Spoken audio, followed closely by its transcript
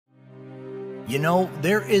You know,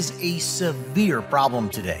 there is a severe problem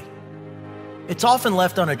today. It's often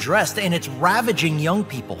left unaddressed, and it's ravaging young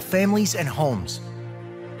people, families, and homes.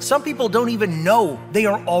 Some people don't even know they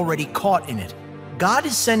are already caught in it. God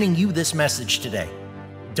is sending you this message today.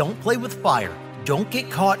 Don't play with fire. Don't get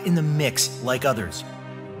caught in the mix like others.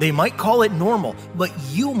 They might call it normal, but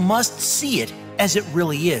you must see it as it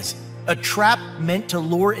really is. A trap meant to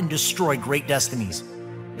lure and destroy great destinies.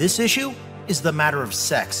 This issue is the matter of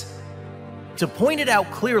sex. To point it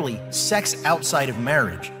out clearly, sex outside of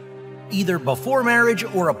marriage, either before marriage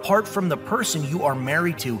or apart from the person you are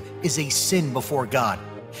married to, is a sin before God.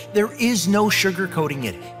 There is no sugarcoating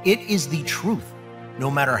it. It is the truth,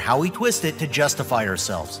 no matter how we twist it to justify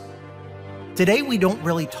ourselves. Today, we don't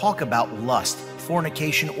really talk about lust,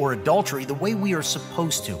 fornication, or adultery the way we are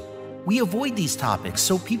supposed to. We avoid these topics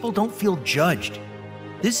so people don't feel judged.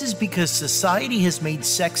 This is because society has made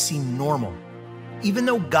sex seem normal. Even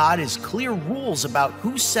though God has clear rules about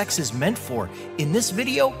who sex is meant for, in this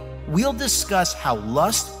video, we'll discuss how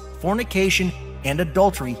lust, fornication, and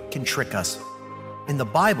adultery can trick us. In the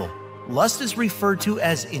Bible, lust is referred to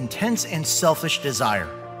as intense and selfish desire,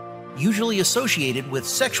 usually associated with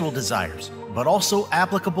sexual desires, but also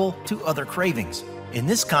applicable to other cravings. In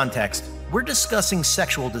this context, we're discussing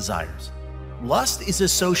sexual desires. Lust is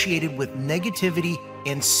associated with negativity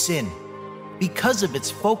and sin because of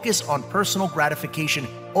its focus on personal gratification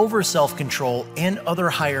over self-control and other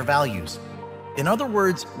higher values. In other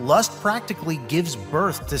words, lust practically gives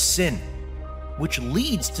birth to sin, which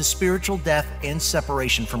leads to spiritual death and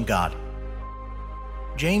separation from God.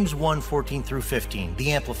 James 1:14-15,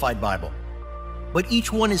 the Amplified Bible. But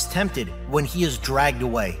each one is tempted when he is dragged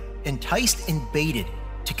away, enticed and baited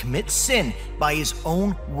to commit sin by his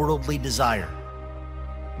own worldly desire.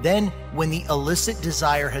 Then, when the illicit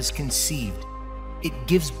desire has conceived, it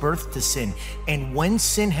gives birth to sin, and when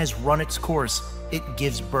sin has run its course, it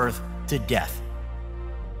gives birth to death.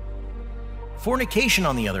 Fornication,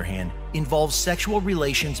 on the other hand, involves sexual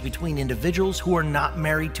relations between individuals who are not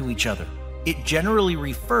married to each other. It generally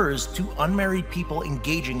refers to unmarried people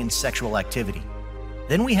engaging in sexual activity.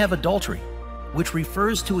 Then we have adultery, which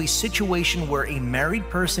refers to a situation where a married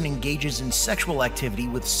person engages in sexual activity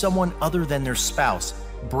with someone other than their spouse,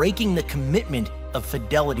 breaking the commitment of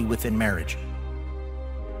fidelity within marriage.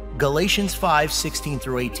 Galatians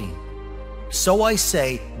 5:16-18. So I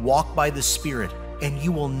say, walk by the Spirit, and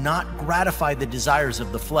you will not gratify the desires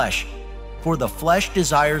of the flesh. For the flesh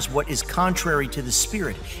desires what is contrary to the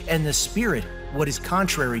Spirit, and the Spirit what is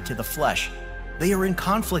contrary to the flesh. They are in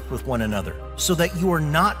conflict with one another, so that you are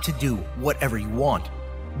not to do whatever you want.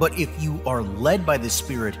 But if you are led by the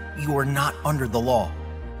Spirit, you are not under the law.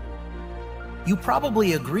 You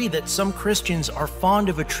probably agree that some Christians are fond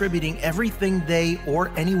of attributing everything they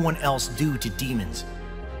or anyone else do to demons.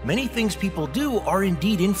 Many things people do are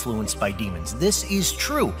indeed influenced by demons. This is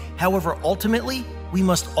true. However, ultimately, we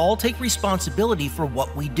must all take responsibility for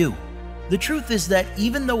what we do. The truth is that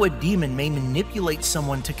even though a demon may manipulate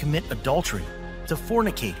someone to commit adultery, to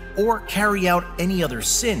fornicate, or carry out any other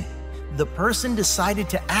sin, the person decided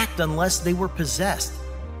to act unless they were possessed.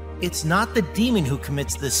 It's not the demon who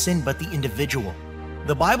commits the sin, but the individual.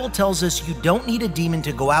 The Bible tells us you don't need a demon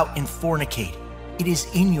to go out and fornicate. It is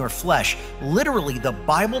in your flesh. Literally, the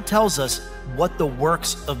Bible tells us what the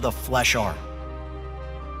works of the flesh are.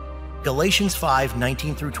 Galatians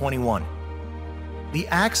 5:19-21. The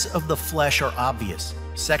acts of the flesh are obvious: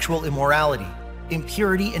 sexual immorality,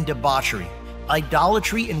 impurity and debauchery,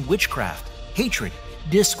 idolatry and witchcraft, hatred,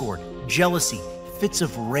 discord, jealousy, fits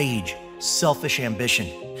of rage, selfish ambition,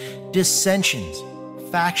 dissensions,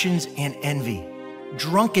 factions and envy,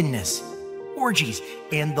 drunkenness, orgies,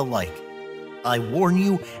 and the like. I warn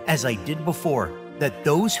you, as I did before, that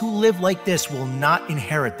those who live like this will not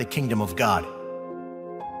inherit the kingdom of God.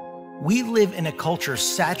 We live in a culture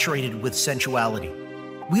saturated with sensuality.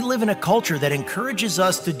 We live in a culture that encourages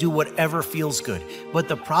us to do whatever feels good, but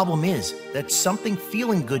the problem is that something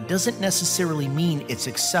feeling good doesn't necessarily mean it's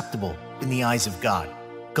acceptable in the eyes of God.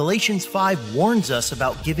 Galatians 5 warns us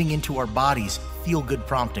about giving into our bodies feel-good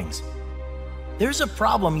promptings. There's a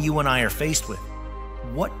problem you and I are faced with.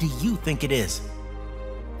 What do you think it is?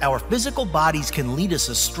 Our physical bodies can lead us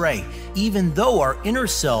astray, even though our inner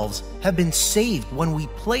selves have been saved when we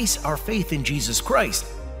place our faith in Jesus Christ.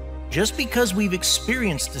 Just because we've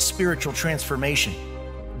experienced a spiritual transformation,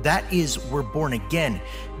 that is, we're born again,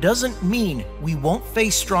 doesn't mean we won't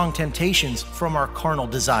face strong temptations from our carnal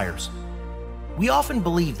desires. We often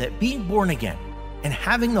believe that being born again and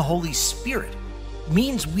having the Holy Spirit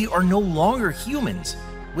means we are no longer humans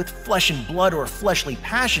with flesh and blood or fleshly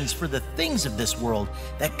passions for the things of this world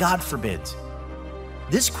that God forbids.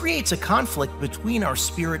 This creates a conflict between our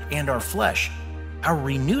spirit and our flesh. Our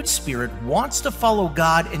renewed spirit wants to follow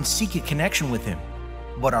God and seek a connection with Him,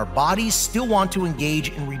 but our bodies still want to engage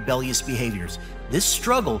in rebellious behaviors. This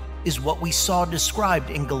struggle is what we saw described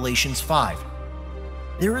in Galatians 5.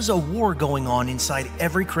 There is a war going on inside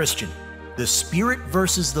every Christian. The spirit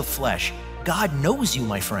versus the flesh. God knows you,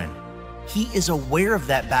 my friend. He is aware of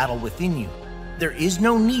that battle within you. There is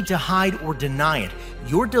no need to hide or deny it.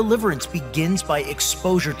 Your deliverance begins by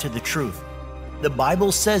exposure to the truth. The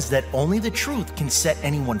Bible says that only the truth can set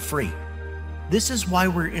anyone free. This is why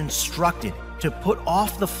we're instructed to put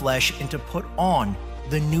off the flesh and to put on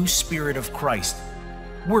the new spirit of Christ.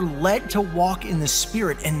 We're led to walk in the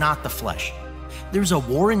spirit and not the flesh. There's a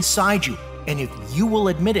war inside you, and if you will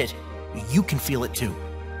admit it, you can feel it too.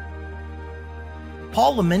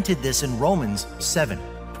 Paul lamented this in Romans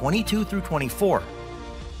 7:22 through 24.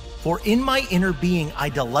 For in my inner being I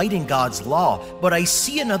delight in God's law, but I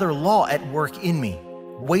see another law at work in me,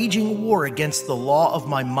 waging war against the law of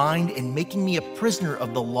my mind and making me a prisoner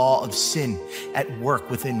of the law of sin at work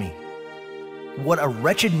within me. What a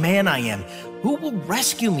wretched man I am! Who will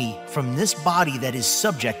rescue me from this body that is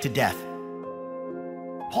subject to death?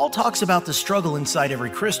 Paul talks about the struggle inside every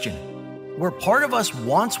Christian, where part of us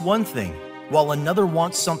wants one thing, while another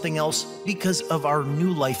wants something else because of our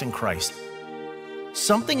new life in Christ.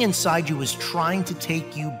 Something inside you is trying to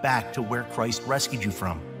take you back to where Christ rescued you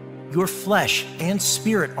from. Your flesh and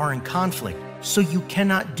spirit are in conflict, so you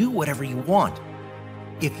cannot do whatever you want.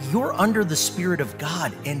 If you're under the Spirit of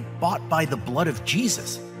God and bought by the blood of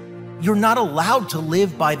Jesus, you're not allowed to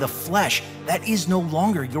live by the flesh. That is no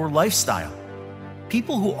longer your lifestyle.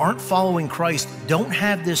 People who aren't following Christ don't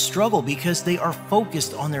have this struggle because they are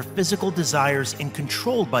focused on their physical desires and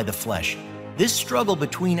controlled by the flesh. This struggle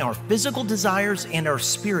between our physical desires and our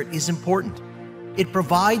spirit is important. It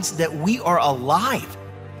provides that we are alive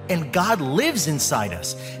and God lives inside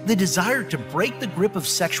us. The desire to break the grip of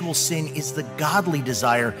sexual sin is the godly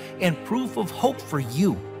desire and proof of hope for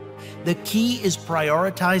you. The key is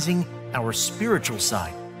prioritizing our spiritual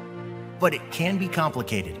side. But it can be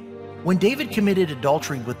complicated. When David committed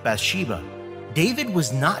adultery with Bathsheba, David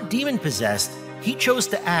was not demon-possessed. He chose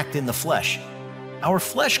to act in the flesh. Our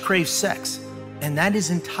flesh craves sex, and that is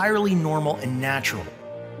entirely normal and natural.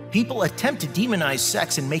 People attempt to demonize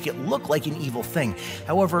sex and make it look like an evil thing.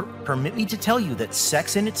 However, permit me to tell you that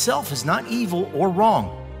sex in itself is not evil or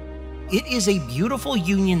wrong. It is a beautiful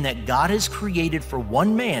union that God has created for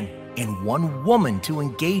one man and one woman to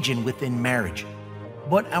engage in within marriage.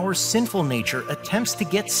 But our sinful nature attempts to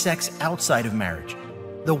get sex outside of marriage.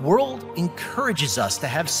 The world encourages us to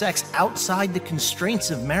have sex outside the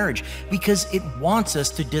constraints of marriage because it wants us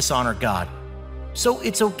to dishonor God. So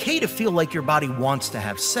it's okay to feel like your body wants to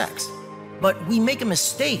have sex, but we make a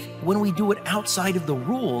mistake when we do it outside of the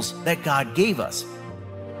rules that God gave us.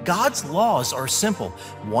 God's laws are simple.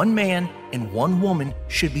 One man and one woman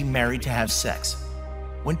should be married to have sex.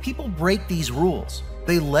 When people break these rules,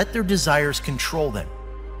 they let their desires control them.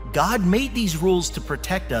 God made these rules to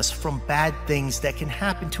protect us from bad things that can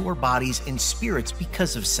happen to our bodies and spirits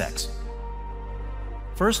because of sex.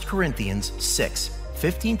 1 Corinthians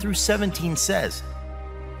 6:15 through 17 says,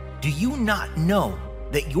 "Do you not know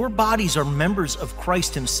that your bodies are members of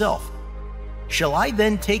Christ Himself? Shall I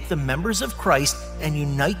then take the members of Christ and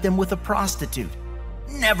unite them with a prostitute?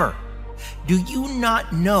 Never! Do you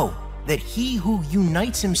not know that he who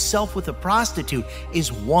unites himself with a prostitute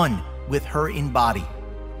is one with her in body?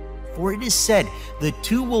 For it is said, the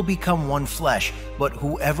two will become one flesh, but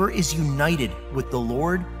whoever is united with the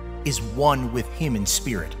Lord is one with Him in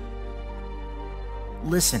spirit."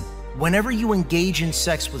 Listen, whenever you engage in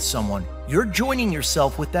sex with someone, you're joining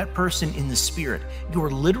yourself with that person in the spirit. You're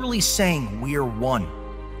literally saying, "We're one."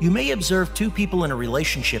 You may observe two people in a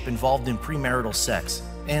relationship involved in premarital sex,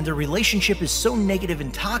 and the relationship is so negative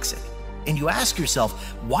and toxic. And you ask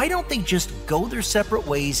yourself, why don't they just go their separate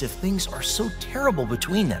ways if things are so terrible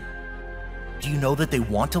between them? Do you know that they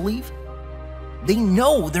want to leave? They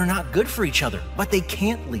know they're not good for each other, but they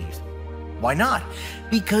can't leave. Why not?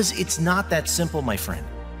 Because it's not that simple, my friend.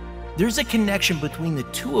 There's a connection between the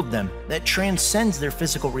two of them that transcends their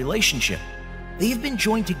physical relationship. They have been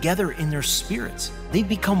joined together in their spirits. They've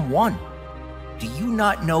become one. Do you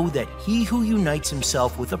not know that he who unites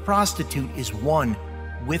himself with a prostitute is one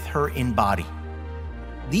with her in body?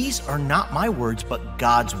 These are not my words, but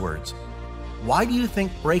God's words. Why do you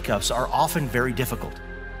think breakups are often very difficult?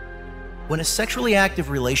 When a sexually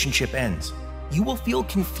active relationship ends, you will feel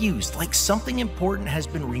confused, like something important has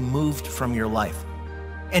been removed from your life.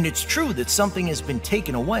 And it's true that something has been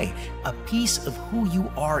taken away. A piece of who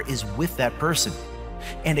you are is with that person.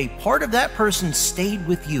 and a part of that person stayed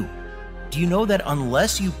with you. Do you know that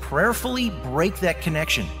unless you prayerfully break that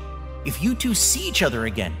connection, if you two see each other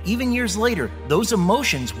again, even years later, those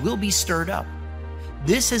emotions will be stirred up?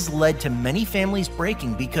 This has led to many families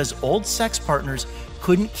breaking because old sex partners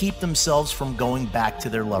couldn't keep themselves from going back to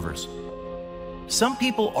their lovers. Some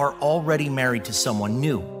people are already married to someone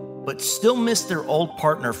new, but still miss their old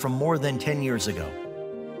partner from more than 10 years ago.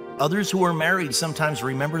 Others who are married sometimes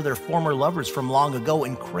remember their former lovers from long ago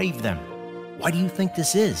and crave them. Why do you think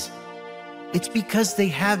this is? It's because they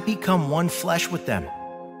have become one flesh with them.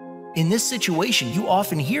 In this situation, you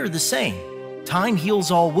often hear the saying, "Time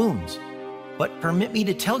heals all wounds." But permit me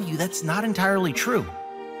to tell you that's not entirely true.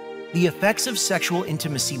 The effects of sexual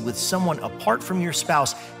intimacy with someone apart from your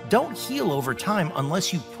spouse don't heal over time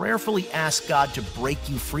unless you prayerfully ask God to break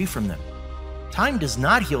you free from them. Time does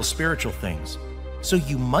not heal spiritual things, so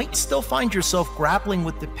you might still find yourself grappling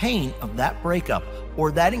with the pain of that breakup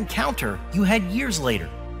or that encounter you had years later.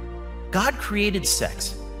 God created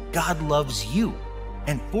sex. God loves you.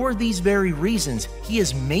 And for these very reasons, He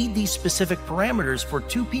has made these specific parameters for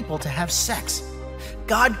two people to have sex.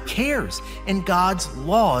 God cares, and God's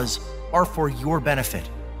laws are for your benefit.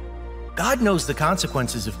 God knows the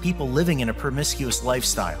consequences of people living in a promiscuous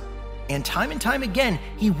lifestyle, and time again,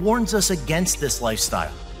 He warns us against this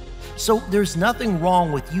lifestyle. So there's nothing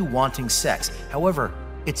wrong with you wanting sex. However,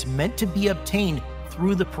 it's meant to be obtained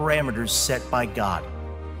through the parameters set by God.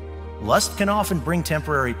 Lust can often bring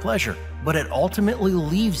temporary pleasure, but it ultimately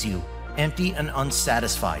leaves you empty and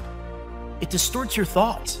unsatisfied. It distorts your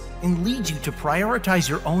thoughts and leads you to prioritize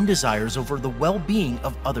your own desires over the well-being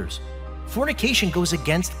of others. Fornication goes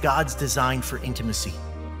against God's design for intimacy.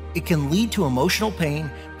 It can lead to emotional pain,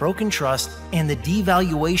 broken trust, and the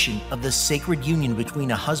devaluation of the sacred union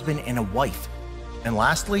between a husband and a wife. And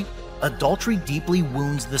lastly, adultery deeply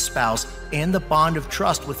wounds the spouse and the bond of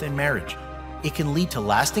trust within marriage. It can lead to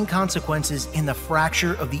lasting consequences in the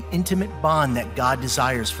fracture of the intimate bond that God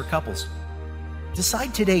desires for couples.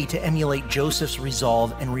 Decide today to emulate Joseph's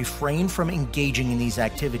resolve and refrain from engaging in these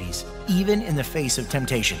activities, even in the face of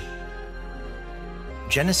temptation.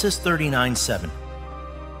 Genesis 39:7.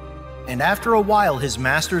 And after a while his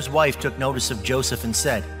master's wife took notice of Joseph and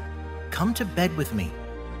said, "Come to bed with me."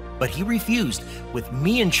 But he refused. "With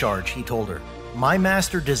me in charge," he told her, "my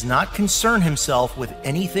master does not concern himself with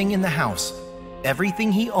anything in the house.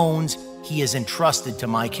 Everything he owns, he has entrusted to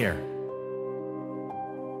my care."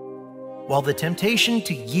 While the temptation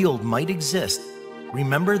to yield might exist,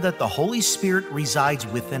 remember that the Holy Spirit resides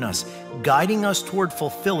within us, guiding us toward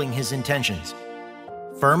fulfilling His intentions.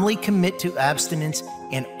 Firmly commit to abstinence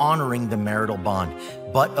and honoring the marital bond,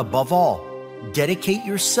 but above all, dedicate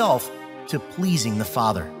yourself to pleasing the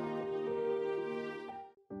Father.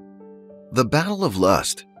 The battle of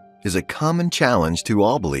lust is a common challenge to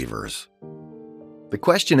all believers. The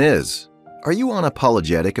question is, are you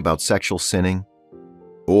unapologetic about sexual sinning?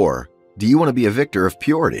 Or do you want to be a victor of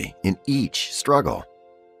purity in each struggle?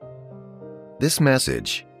 This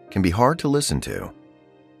message can be hard to listen to,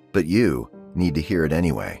 but you need to hear it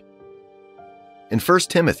anyway. In 1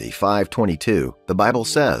 Timothy 5:22, the Bible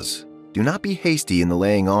says, "Do not be hasty in the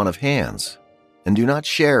laying on of hands, and do not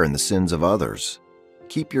share in the sins of others.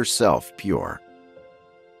 Keep yourself pure."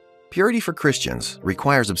 Purity for Christians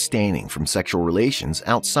requires abstaining from sexual relations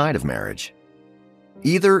outside of marriage,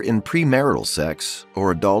 either in premarital sex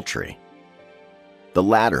or adultery. The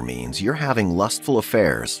latter means you're having lustful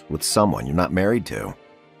affairs with someone you're not married to.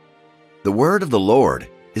 The word of the Lord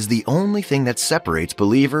is the only thing that separates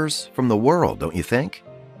believers from the world, don't you think?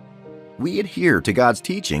 We adhere to God's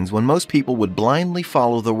teachings when most people would blindly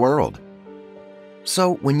follow the world.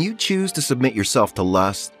 So when you choose to submit yourself to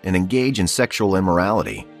lust and engage in sexual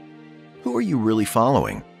immorality, who are you really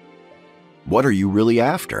following? What are you really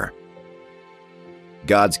after?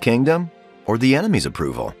 God's kingdom or the enemy's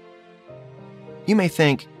approval? You may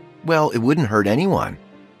think, well, it wouldn't hurt anyone.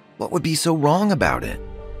 What would be so wrong about it?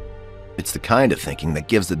 It's the kind of thinking that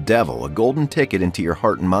gives the devil a golden ticket into your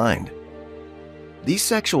heart and mind. These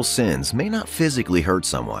sexual sins may not physically hurt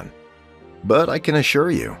someone, but I can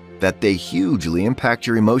assure you that they hugely impact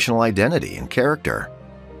your emotional identity and character.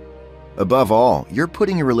 Above all, you're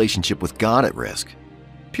putting your relationship with God at risk.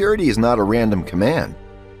 Purity is not a random command.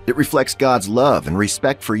 It reflects God's love and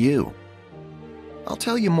respect for you. I'll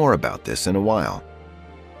tell you more about this in a while.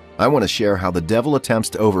 I want to share how the devil attempts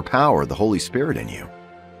to overpower the Holy Spirit in you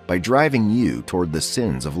by driving you toward the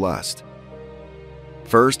sins of lust.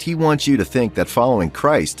 First, he wants you to think that following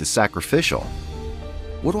Christ is sacrificial.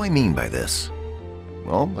 What do I mean by this?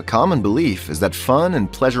 Well, a common belief is that fun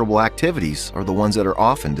and pleasurable activities are the ones that are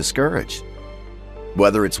often discouraged.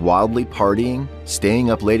 Whether it's wildly partying, staying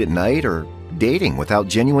up late at night, or dating without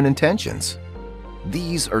genuine intentions.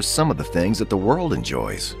 These are some of the things that the world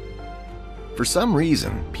enjoys. For some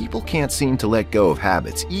reason, people can't seem to let go of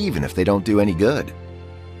habits even if they don't do any good.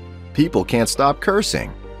 People can't stop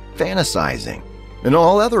cursing, fantasizing, and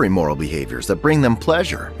all other immoral behaviors that bring them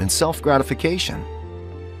pleasure and self-gratification.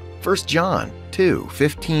 1 John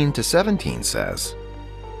 2:15-17 says,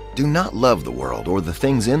 "Do not love the world or the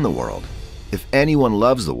things in the world. If anyone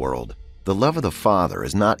loves the world, the love of the Father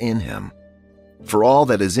is not in him. For all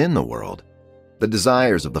that is in the world, the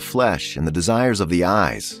desires of the flesh and the desires of the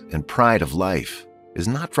eyes and pride of life, is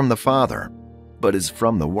not from the Father, but is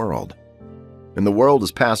from the world. And the world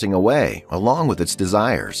is passing away along with its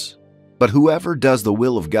desires. But whoever does the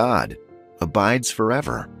will of God abides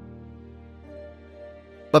forever."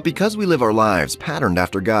 But because we live our lives patterned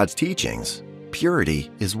after God's teachings, purity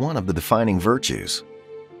is one of the defining virtues.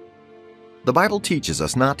 The Bible teaches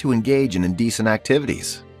us not to engage in indecent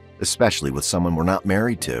activities, especially with someone we're not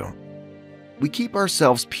married to. We keep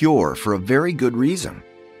ourselves pure for a very good reason.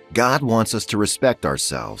 God wants us to respect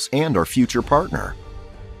ourselves and our future partner.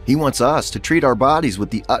 He wants us to treat our bodies with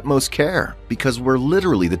the utmost care because we're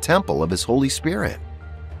literally the temple of His Holy Spirit.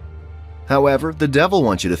 However, the devil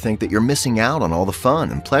wants you to think that you're missing out on all the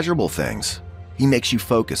fun and pleasurable things. He makes you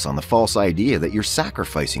focus on the false idea that you're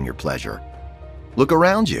sacrificing your pleasure. Look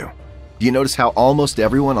around you. Do you notice how almost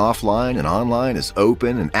everyone offline and online is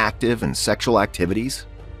open and active in sexual activities?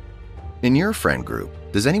 In your friend group,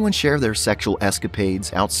 does anyone share their sexual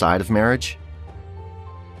escapades outside of marriage?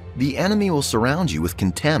 The enemy will surround you with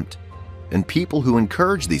contempt and people who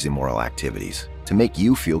encourage these immoral activities to make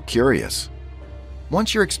you feel curious.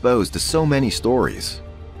 Once you're exposed to so many stories,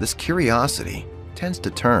 this curiosity tends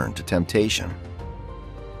to turn to temptation.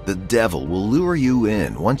 The devil will lure you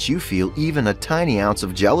in once you feel even a tiny ounce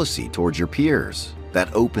of jealousy towards your peers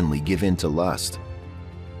that openly give in to lust.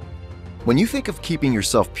 When you think of keeping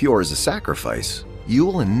yourself pure as a sacrifice, you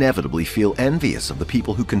will inevitably feel envious of the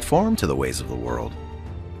people who conform to the ways of the world.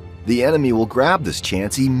 The enemy will grab this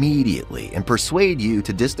chance immediately and persuade you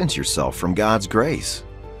to distance yourself from God's grace.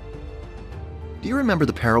 Do you remember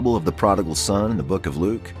the parable of the prodigal son in the book of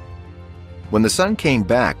Luke? When the son came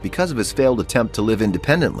back because of his failed attempt to live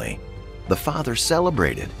independently, the father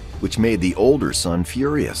celebrated, which made the older son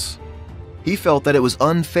furious. He felt that it was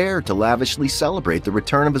unfair to lavishly celebrate the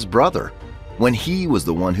return of his brother when he was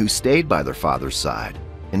the one who stayed by their father's side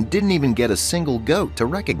and didn't even get a single goat to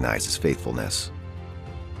recognize his faithfulness.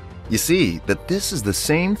 You see that this is the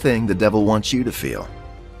same thing the devil wants you to feel.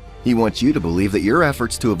 He wants you to believe that your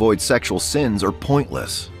efforts to avoid sexual sins are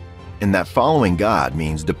pointless, and that following God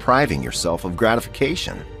means depriving yourself of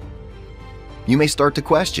gratification. You may start to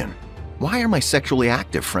question, why are my sexually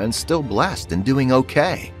active friends still blessed and doing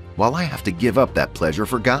okay, while I have to give up that pleasure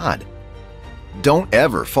for God? Don't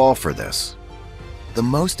ever fall for this. The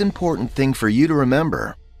most important thing for you to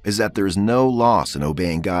remember is that there is no loss in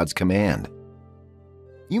obeying God's command.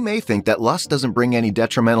 You may think that lust doesn't bring any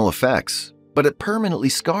detrimental effects, but it permanently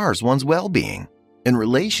scars one's well-being and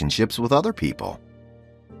relationships with other people.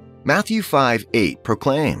 Matthew 5:8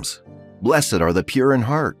 proclaims, "Blessed are the pure in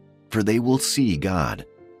heart, for they will see God."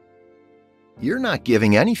 You're not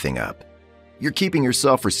giving anything up. You're keeping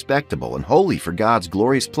yourself respectable and holy for God's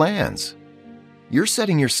glorious plans. You're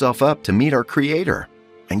setting yourself up to meet our Creator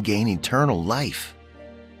and gain eternal life.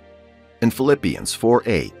 In Philippians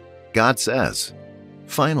 4:8, God says,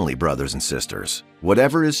 "Finally, brothers and sisters,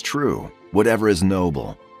 whatever is true, whatever is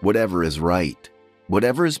noble, whatever is right,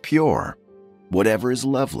 whatever is pure, whatever is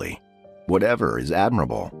lovely, whatever is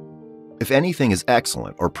admirable, if anything is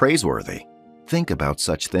excellent or praiseworthy, think about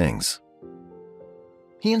such things."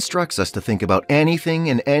 He instructs us to think about anything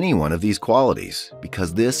and any one of these qualities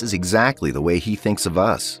because this is exactly the way He thinks of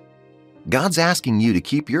us. God's asking you to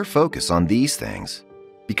keep your focus on these things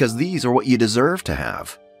because these are what you deserve to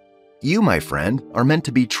have. You, my friend, are meant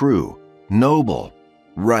to be true, noble,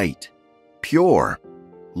 right, pure,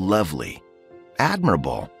 lovely,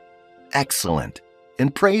 admirable, excellent,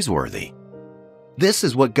 and praiseworthy. This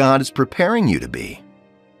is what God is preparing you to be.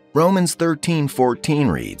 Romans 13:14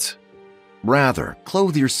 reads, "Rather,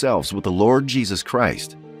 clothe yourselves with the Lord Jesus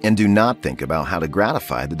Christ, and do not think about how to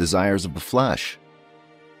gratify the desires of the flesh."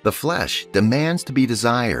 The flesh demands to be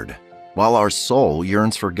desired, while our soul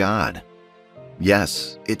yearns for God.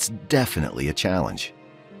 Yes, it's definitely a challenge.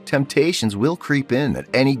 Temptations will creep in at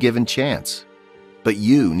any given chance, but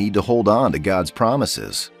you need to hold on to God's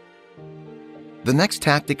promises. The next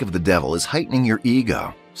tactic of the devil is heightening your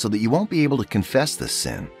ego so that you won't be able to confess this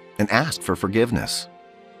sin and ask for forgiveness.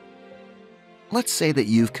 Let's say that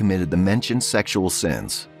you've committed the mentioned sexual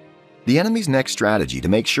sins. The enemy's next strategy to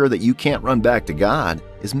make sure that you can't run back to God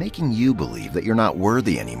is making you believe that you're not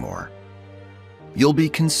worthy anymore. You'll be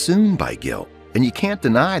consumed by guilt, and you can't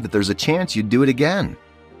deny that there's a chance you'd do it again.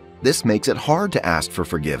 This makes it hard to ask for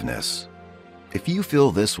forgiveness. If you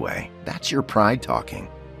feel this way, that's your pride talking.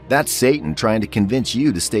 That's Satan trying to convince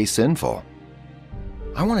you to stay sinful.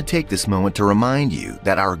 I want to take this moment to remind you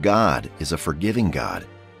that our God is a forgiving God.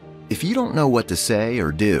 If you don't know what to say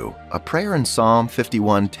or do, a prayer in Psalm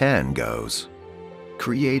 51:10 goes,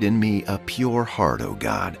 "Create in me a pure heart, O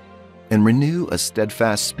God, and renew a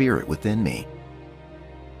steadfast spirit within me."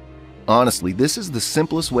 Honestly, this is the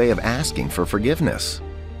simplest way of asking for forgiveness.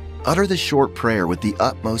 Utter this short prayer with the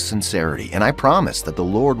utmost sincerity, and I promise that the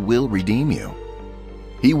Lord will redeem you.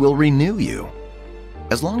 He will renew you.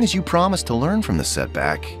 As long as you promise to learn from the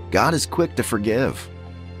setback, God is quick to forgive.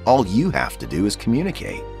 All you have to do is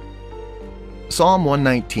communicate. Psalm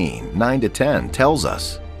 119, 9-10 tells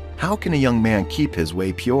us, "How can a young man keep his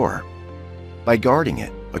way pure? By guarding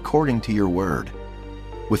it according to your word.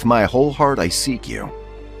 With my whole heart I seek you.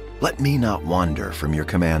 Let me not wander from your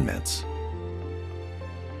commandments."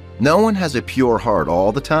 No one has a pure heart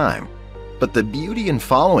all the time, but the beauty in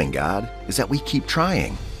following God is that we keep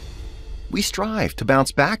trying. We strive to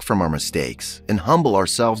bounce back from our mistakes and humble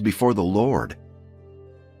ourselves before the Lord.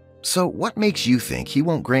 So what makes you think He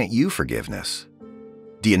won't grant you forgiveness?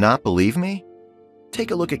 Do you not believe me?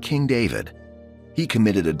 Take a look at King David. He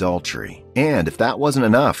committed adultery, and if that wasn't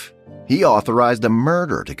enough, he authorized a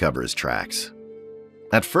murder to cover his tracks.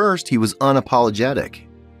 At first, he was unapologetic.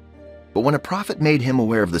 But when a prophet made him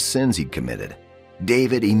aware of the sins he'd committed,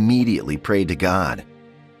 David immediately prayed to God.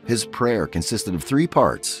 His prayer consisted of 3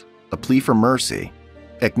 parts: a plea for mercy,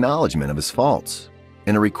 acknowledgement of his faults,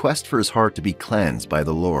 and a request for his heart to be cleansed by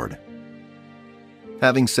the Lord.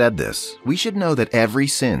 Having said this, we should know that every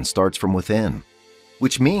sin starts from within,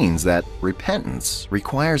 which means that repentance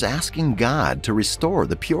requires asking God to restore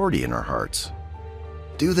the purity in our hearts.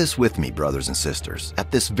 Do this with me, brothers and sisters.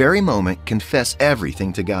 At this very moment, confess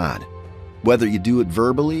everything to God. Whether you do it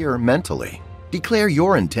verbally or mentally, declare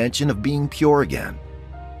your intention of being pure again.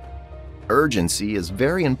 Urgency is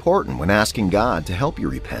very important when asking God to help you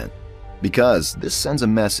repent, because this sends a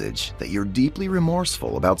message that you're deeply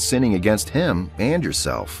remorseful about sinning against Him and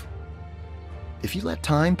yourself. If you let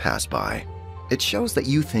time pass by, it shows that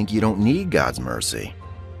you think you don't need God's mercy.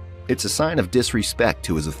 It's a sign of disrespect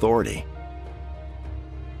to His authority.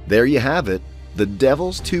 There you have it, the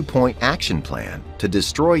devil's 2-point action plan to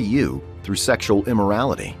destroy you through sexual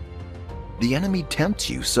immorality. The enemy tempts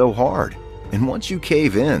you so hard, and once you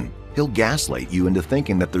cave in, he'll gaslight you into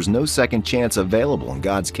thinking that there's no second chance available in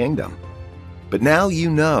God's kingdom. But now you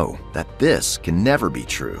know that this can never be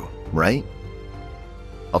true, right?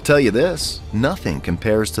 I'll tell you this, nothing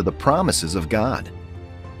compares to the promises of God.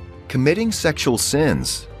 Committing sexual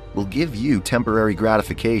sins will give you temporary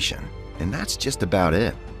gratification, and that's just about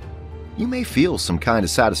it. You may feel some kind of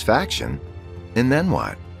satisfaction, and then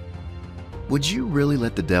what? Would you really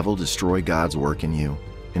let the devil destroy God's work in you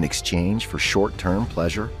in exchange for short-term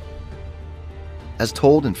pleasure? As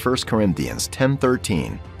told in 1 Corinthians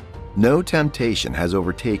 10:13, no temptation has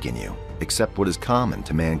overtaken you except what is common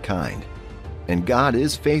to mankind. And God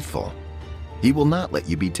is faithful. He will not let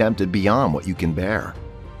you be tempted beyond what you can bear.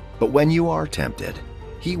 But when you are tempted,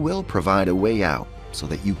 He will provide a way out so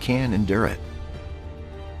that you can endure it.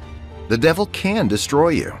 The devil can destroy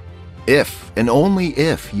you, if and only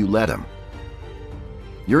if you let him.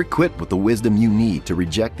 You're equipped with the wisdom you need to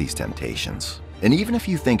reject these temptations. And even if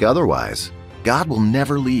you think otherwise, God will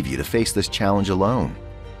never leave you to face this challenge alone.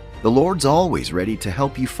 The Lord's always ready to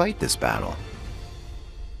help you fight this battle.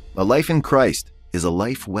 A life in Christ is a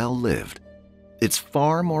life well lived. It's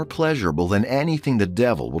far more pleasurable than anything the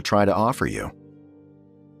devil will try to offer you.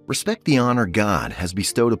 Respect the honor God has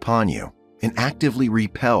bestowed upon you and actively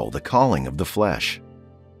repel the calling of the flesh.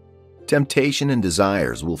 Temptation and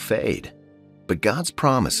desires will fade, but God's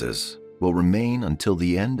promises will remain until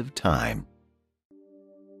the end of time.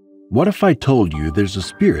 What if I told you there's a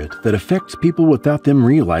spirit that affects people without them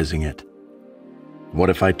realizing it? What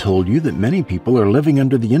if I told you that many people are living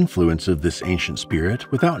under the influence of this ancient spirit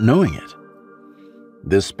without knowing it?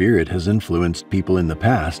 This spirit has influenced people in the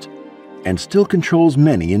past and still controls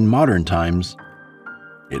many in modern times.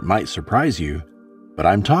 It might surprise you, but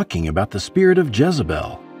I'm talking about the spirit of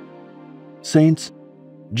Jezebel. Saints,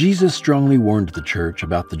 Jesus strongly warned the church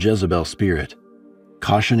about the Jezebel spirit,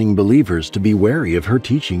 cautioning believers to be wary of her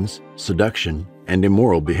teachings, seduction, and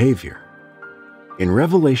immoral behavior. In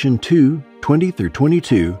Revelation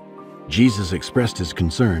 2:20-22, Jesus expressed his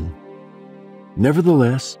concern.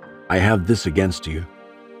 "Nevertheless, I have this against you.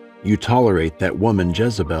 You tolerate that woman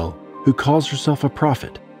Jezebel, who calls herself a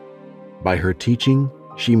prophet. By her teaching,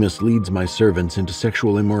 she misleads my servants into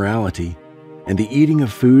sexual immorality and the eating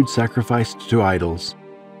of food sacrificed to idols.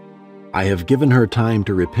 I have given her time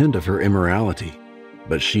to repent of her immorality,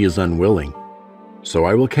 but she is unwilling. So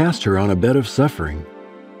I will cast her on a bed of suffering,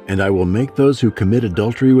 and I will make those who commit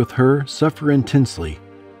adultery with her suffer intensely,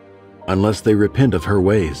 unless they repent of her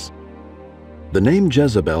ways. The name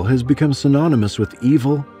Jezebel has become synonymous with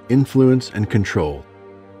evil, influence, and control.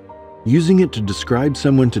 Using it to describe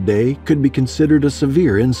someone today could be considered a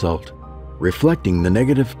severe insult, reflecting the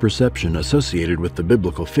negative perception associated with the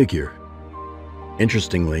biblical figure.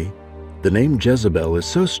 Interestingly, the name Jezebel is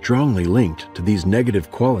so strongly linked to these negative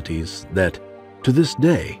qualities that, to this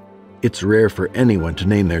day, it's rare for anyone to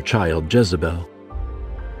name their child Jezebel.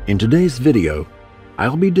 In today's video,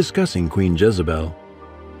 I'll be discussing Queen Jezebel,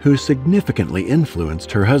 who significantly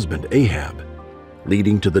influenced her husband Ahab,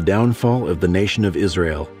 leading to the downfall of the nation of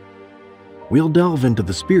Israel. We'll delve into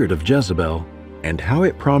the spirit of Jezebel and how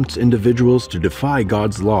it prompts individuals to defy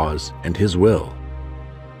God's laws and His will.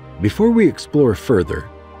 Before we explore further,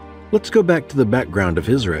 let's go back to the background of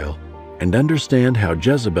Israel and understand how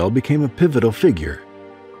Jezebel became a pivotal figure.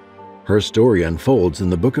 Her story unfolds in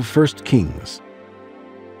the book of 1 Kings.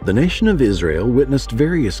 The nation of Israel witnessed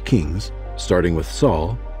various kings, starting with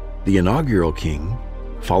Saul, the inaugural king,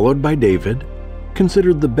 followed by David,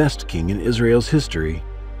 considered the best king in Israel's history.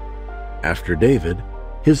 After David,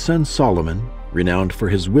 his son Solomon, renowned for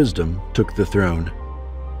his wisdom, took the throne.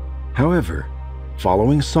 However,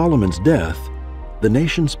 following Solomon's death, the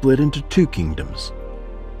nation split into two kingdoms,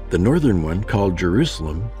 the northern one called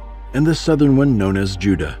Jerusalem and the southern one known as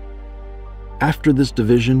Judah. After this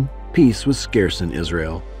division, peace was scarce in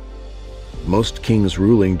Israel. Most kings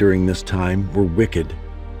ruling during this time were wicked,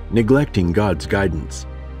 neglecting God's guidance.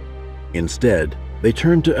 Instead, they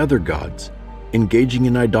turned to other gods, engaging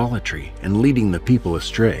in idolatry and leading the people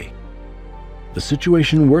astray. The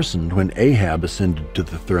situation worsened when Ahab ascended to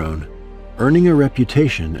the throne, earning a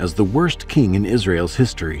reputation as the worst king in Israel's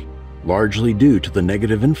history, largely due to the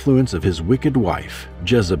negative influence of his wicked wife,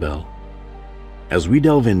 Jezebel. As we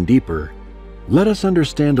delve in deeper, let us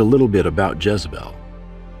understand a little bit about Jezebel.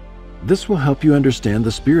 This will help you understand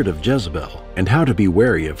the spirit of Jezebel and how to be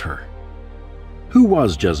wary of her. Who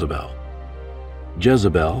was Jezebel?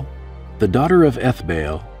 Jezebel, the daughter of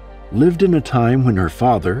Ethbaal, lived in a time when her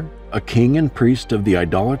father, a king and priest of the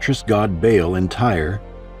idolatrous god Baal in Tyre,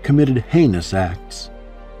 committed heinous acts,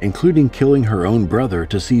 including killing her own brother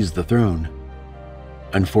to seize the throne.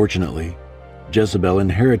 Unfortunately, Jezebel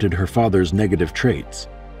inherited her father's negative traits,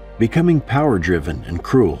 becoming power-driven and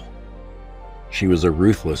cruel. She was a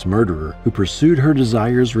ruthless murderer who pursued her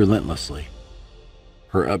desires relentlessly.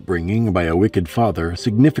 Her upbringing by a wicked father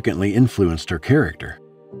significantly influenced her character.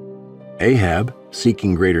 Ahab,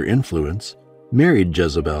 seeking greater influence, married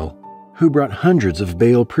Jezebel, who brought hundreds of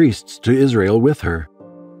Baal priests to Israel with her.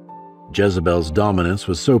 Jezebel's dominance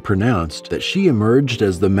was so pronounced that she emerged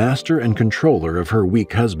as the master and controller of her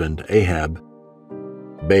weak husband, Ahab.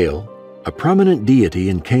 Baal, a prominent deity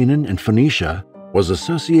in Canaan and Phoenicia, was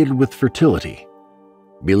associated with fertility,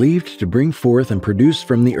 believed to bring forth and produce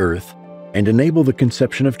from the earth and enable the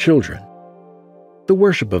conception of children. The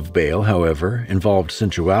worship of Baal, however, involved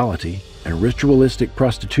sensuality and ritualistic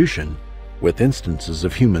prostitution, with instances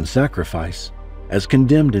of human sacrifice, as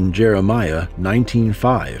condemned in Jeremiah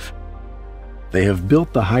 19:5. They have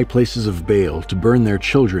built the high places of Baal to burn their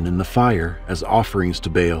children in the fire as offerings to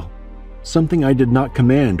Baal, something I did not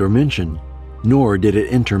command or mention, nor did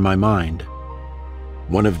it enter my mind.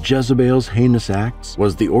 One of Jezebel's heinous acts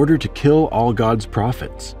was the order to kill all God's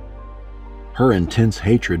prophets. Her intense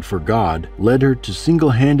hatred for God led her to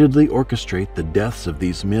single-handedly orchestrate the deaths of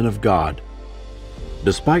these men of God.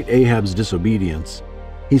 Despite Ahab's disobedience,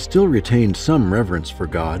 he still retained some reverence for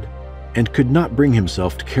God and could not bring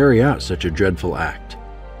himself to carry out such a dreadful act.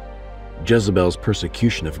 Jezebel's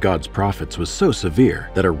persecution of God's prophets was so severe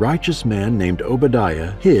that a righteous man named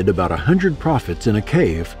Obadiah hid about 100 prophets in a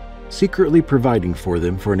cave, secretly providing for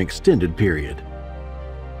them for an extended period.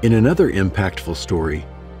 In another impactful story,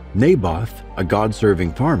 Naboth, a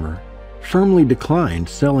God-serving farmer, firmly declined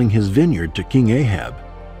selling his vineyard to King Ahab,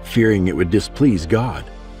 fearing it would displease God.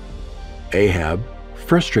 Ahab,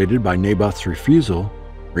 frustrated by Naboth's refusal,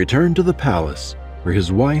 returned to the palace, where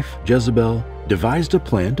his wife, Jezebel, devised a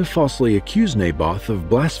plan to falsely accuse Naboth of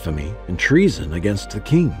blasphemy and treason against the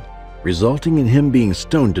king, resulting in him being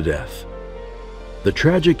stoned to death. The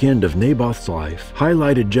tragic end of Naboth's life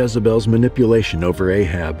highlighted Jezebel's manipulation over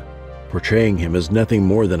Ahab, portraying him as nothing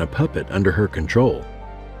more than a puppet under her control.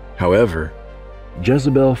 However,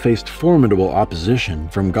 Jezebel faced formidable opposition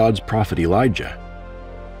from God's prophet Elijah.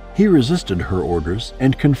 He resisted her orders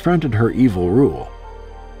and confronted her evil rule.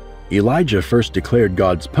 Elijah first declared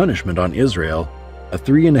God's punishment on Israel, a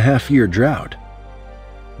 3.5-year drought.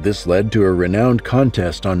 This led to a renowned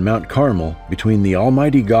contest on Mount Carmel between the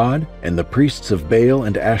Almighty God and the priests of Baal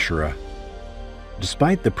and Asherah.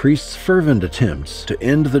 Despite the priests' fervent attempts to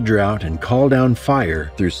end the drought and call down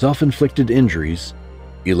fire through self-inflicted injuries,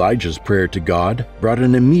 Elijah's prayer to God brought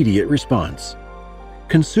an immediate response,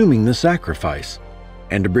 consuming the sacrifice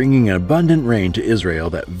and bringing abundant rain to Israel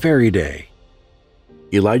that very day.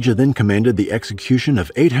 Elijah then commanded the execution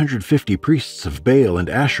of 850 priests of Baal and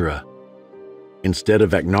Asherah. Instead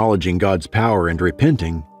of acknowledging God's power and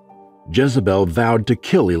repenting, Jezebel vowed to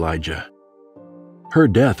kill Elijah. Her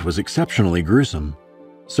death was exceptionally gruesome,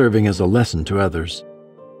 serving as a lesson to others.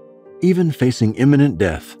 Even facing imminent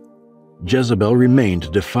death, Jezebel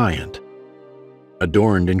remained defiant.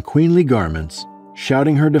 Adorned in queenly garments,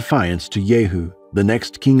 shouting her defiance to Jehu, the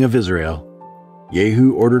next king of Israel,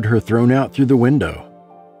 Jehu ordered her thrown out through the window,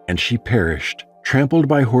 and she perished, trampled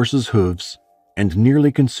by horses' hooves and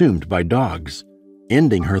nearly consumed by dogs,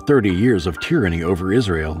 ending her 30 years of tyranny over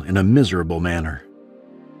Israel in a miserable manner.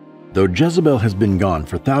 Though Jezebel has been gone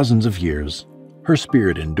for thousands of years, her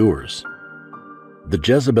spirit endures. The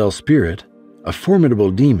Jezebel spirit, a formidable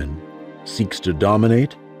demon, seeks to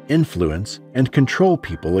dominate, influence, and control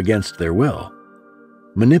people against their will,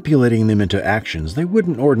 manipulating them into actions they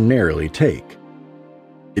wouldn't ordinarily take.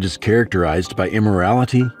 It is characterized by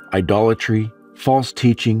immorality, idolatry, false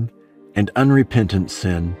teaching, and unrepentant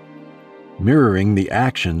sin, mirroring the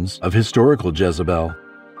actions of historical Jezebel.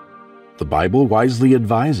 The Bible wisely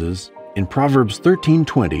advises in Proverbs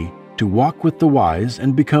 13:20 to walk with the wise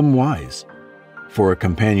and become wise, for a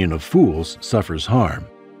companion of fools suffers harm.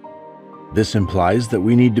 This implies that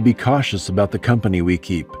we need to be cautious about the company we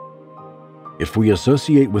keep. If we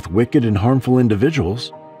associate with wicked and harmful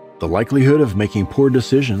individuals, the likelihood of making poor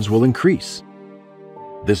decisions will increase.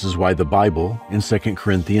 This is why the Bible, in 2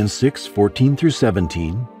 Corinthians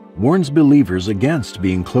 6:14-17, warns believers against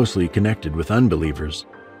being closely connected with unbelievers.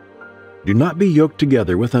 Do not be yoked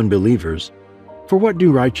together with unbelievers, for what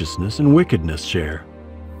do righteousness and wickedness share?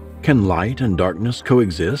 Can light and darkness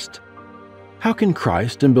coexist? How can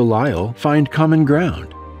Christ and Belial find common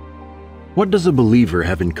ground? What does a believer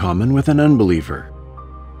have in common with an unbeliever?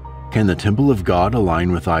 Can the temple of God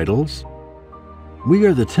align with idols? We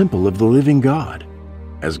are the temple of the living God.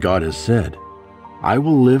 As God has said, I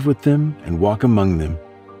will live with them and walk among them,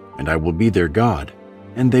 and I will be their God,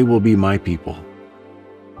 and they will be my people.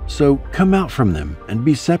 So come out from them and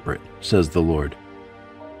be separate, says the Lord.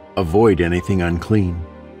 Avoid anything unclean,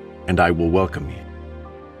 and I will welcome you.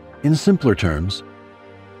 In simpler terms,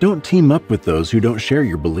 don't team up with those who don't share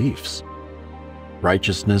your beliefs.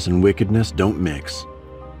 Righteousness and wickedness don't mix,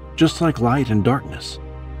 just like light and darkness.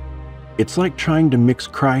 It's like trying to mix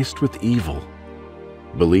Christ with evil.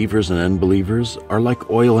 Believers and unbelievers are like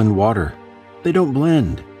oil and water. They don't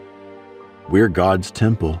blend. We're God's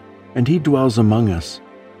temple, and He dwells among us.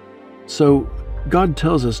 So God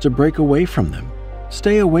tells us to break away from them,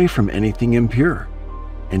 stay away from anything impure,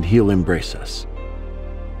 and He'll embrace us.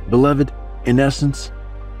 Beloved, in essence,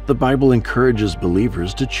 the Bible encourages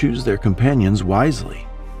believers to choose their companions wisely,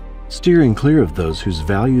 steering clear of those whose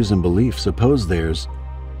values and beliefs oppose theirs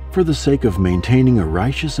for the sake of maintaining a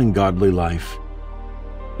righteous and godly life.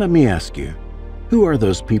 Let me ask you, who are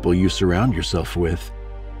those people you surround yourself with?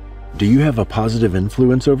 Do you have a positive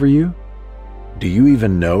influence over you? Do you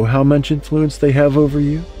even know how much influence they have over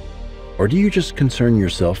you? Or do you just concern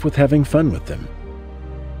yourself with having fun with them?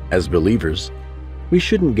 As believers, we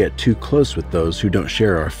shouldn't get too close with those who don't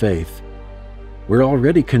share our faith. We're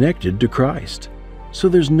already connected to Christ, so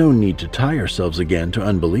there's no need to tie ourselves again to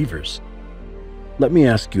unbelievers. Let me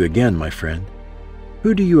ask you again, my friend,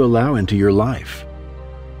 who do you allow into your life?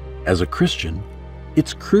 As a Christian,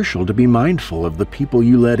 it's crucial to be mindful of the people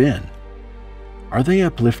you let in. Are they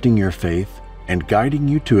uplifting your faith and guiding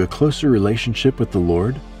you to a closer relationship with the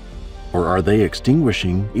Lord? Or are they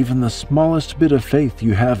extinguishing even the smallest bit of faith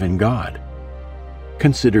you have in God?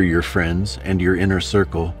 Consider your friends and your inner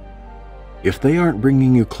circle. If they aren't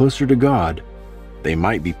bringing you closer to God, they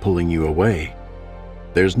might be pulling you away.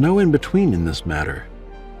 There's no in-between in this matter,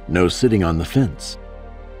 no sitting on the fence.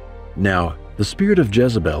 Now, the spirit of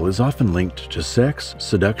Jezebel is often linked to sex,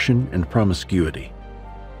 seduction, and promiscuity.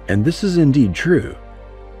 And this is indeed true.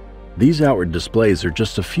 These outward displays are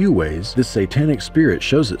just a few ways this satanic spirit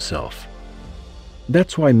shows itself.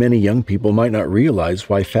 That's why many young people might not realize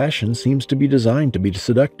why fashion seems to be designed to be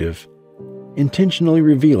seductive, intentionally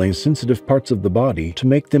revealing sensitive parts of the body to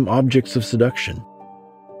make them objects of seduction.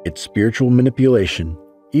 It's spiritual manipulation,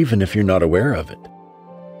 even if you're not aware of it.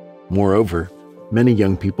 Moreover, many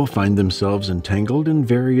young people find themselves entangled in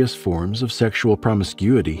various forms of sexual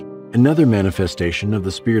promiscuity, another manifestation of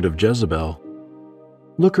the spirit of Jezebel.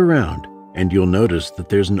 Look around, and you'll notice that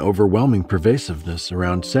there's an overwhelming pervasiveness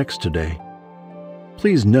around sex today.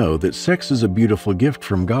 Please know that sex is a beautiful gift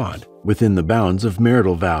from God within the bounds of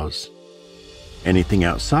marital vows. Anything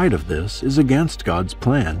outside of this is against God's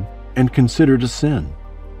plan and considered a sin.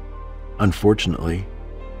 Unfortunately,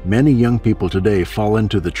 many young people today fall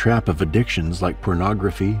into the trap of addictions like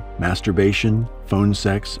pornography, masturbation, phone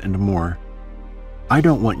sex, and more. I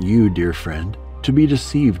don't want you, dear friend, to be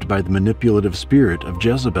deceived by the manipulative spirit of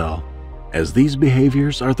Jezebel, as these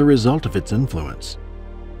behaviors are the result of its influence.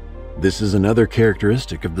 This is another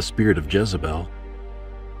characteristic of the spirit of Jezebel.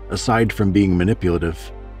 Aside from being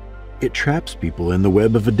manipulative, it traps people in the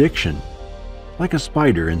web of addiction, like a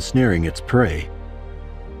spider ensnaring its prey.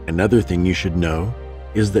 Another thing you should know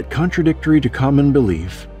is that, contradictory to common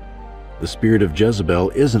belief, the spirit of Jezebel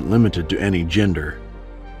isn't limited to any gender.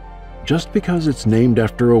 Just because it's named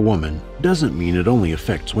after a woman doesn't mean it only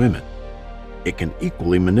affects women. It can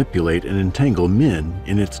equally manipulate and entangle men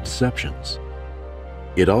in its deceptions.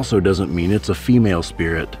 It also doesn't mean it's a female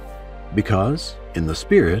spirit, because, in the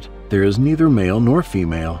spirit, there is neither male nor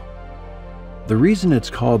female. The reason it's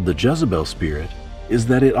called the Jezebel spirit is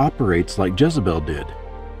that it operates like Jezebel did,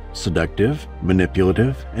 seductive,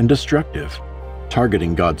 manipulative, and destructive,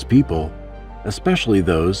 targeting God's people, especially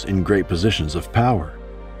those in great positions of power.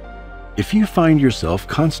 If you find yourself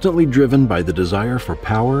constantly driven by the desire for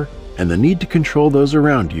power and the need to control those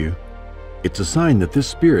around you, it's a sign that this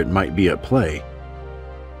spirit might be at play.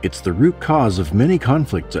 It's the root cause of many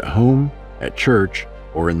conflicts at home, at church,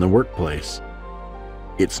 or in the workplace.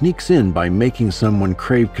 It sneaks in by making someone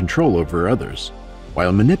crave control over others,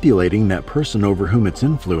 while manipulating that person over whom it's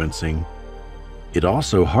influencing. It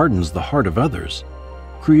also hardens the heart of others,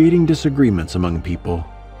 creating disagreements among people.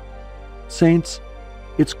 Saints,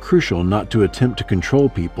 it's crucial not to attempt to control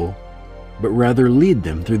people, but rather lead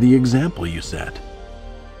them through the example you set.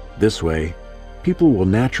 This way, people will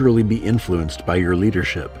naturally be influenced by your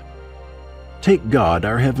leadership. Take God,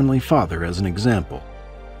 our Heavenly Father, as an example.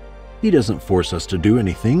 He doesn't force us to do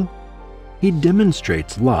anything. He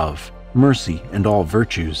demonstrates love, mercy, and all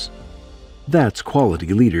virtues. That's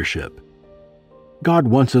quality leadership. God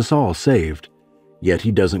wants us all saved, yet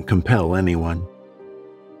He doesn't compel anyone.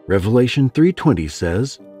 Revelation 3:20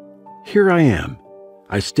 says, "Here I am.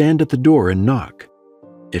 I stand at the door and knock.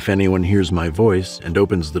 If anyone hears my voice and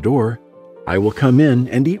opens the door, I will come in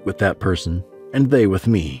and eat with that person, and they with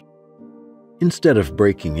me." Instead of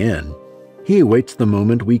breaking in, He awaits the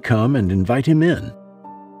moment we come and invite Him in.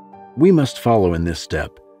 We must follow in this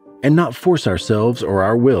step and not force ourselves or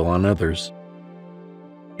our will on others.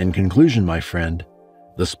 In conclusion, my friend,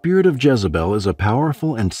 the spirit of Jezebel is a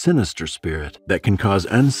powerful and sinister spirit that can cause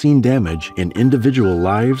unseen damage in individual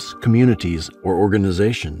lives, communities, or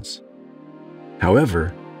organizations.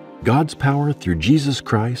 However, God's power through Jesus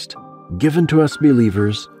Christ, given to us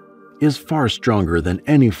believers, is far stronger than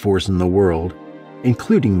any force in the world,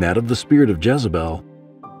 including that of the spirit of Jezebel.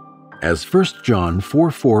 As 1 John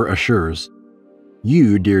 4:4 assures,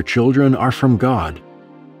 "You, dear children, are from God,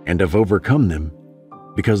 and have overcome them,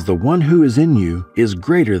 because the one who is in you is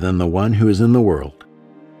greater than the one who is in the world."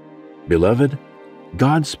 Beloved,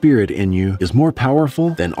 God's Spirit in you is more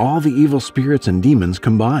powerful than all the evil spirits and demons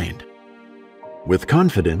combined. With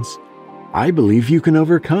confidence, I believe you can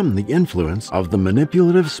overcome the influence of the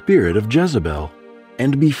manipulative spirit of Jezebel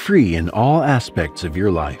and be free in all aspects of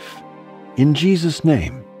your life. In Jesus'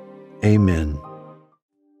 name, amen.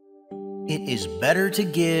 It is better to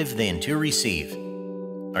give than to receive.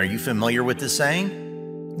 Are you familiar with this saying?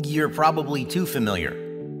 You're probably too familiar.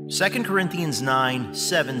 2 Corinthians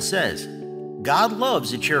 9:7 says, "God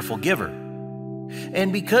loves a cheerful giver."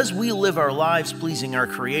 And because we live our lives pleasing our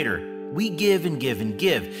Creator, we give and give and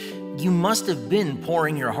give. You must have been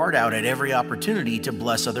pouring your heart out at every opportunity to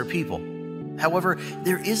bless other people. However,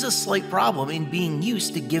 there is a slight problem in being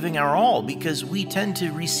used to giving our all because we tend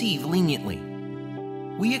to receive leniently.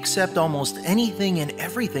 We accept almost anything and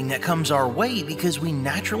everything that comes our way because we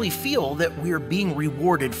naturally feel that we are being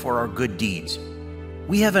rewarded for our good deeds.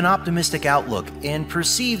 We have an optimistic outlook and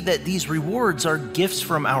perceive that these rewards are gifts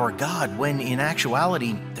from our God when in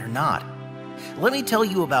actuality, they're not. Let me tell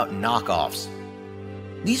you about knockoffs.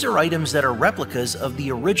 These are items that are replicas of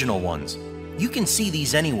the original ones. You can see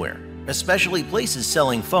these anywhere, especially places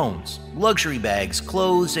selling phones, luxury bags,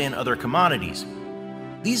 clothes, and other commodities.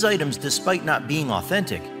 These items, despite not being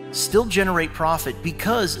authentic, still generate profit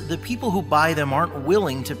because the people who buy them aren't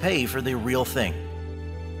willing to pay for the real thing.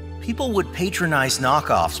 People would patronize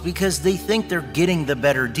knockoffs because they think they're getting the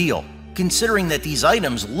better deal, considering that these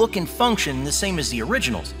items look and function the same as the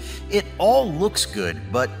originals. It all looks good,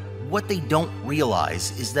 but what they don't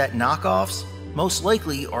realize is that knockoffs most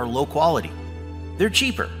likely are low quality. They're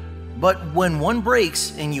cheaper, but when one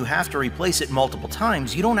breaks and you have to replace it multiple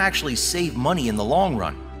times, you don't actually save money in the long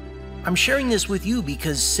run. I'm sharing this with you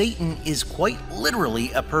because Satan is quite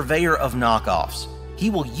literally a purveyor of knockoffs. He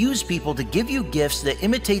will use people to give you gifts that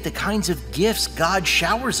imitate the kinds of gifts God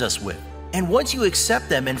showers us with. And once you accept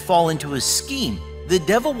them and fall into his scheme, the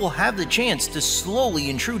devil will have the chance to slowly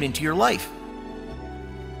intrude into your life.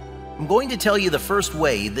 I'm going to tell you the first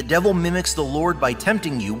way the devil mimics the Lord by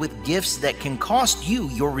tempting you with gifts that can cost you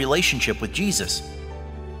your relationship with Jesus.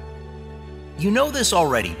 You know this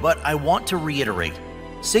already, but I want to reiterate.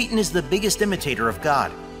 Satan is the biggest imitator of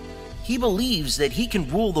God. He believes that he can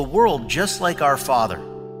rule the world just like our Father.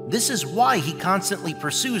 This is why he constantly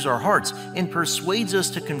pursues our hearts and persuades us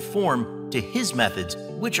to conform to his methods,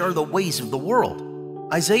 which are the ways of the world.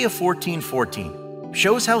 Isaiah 14:14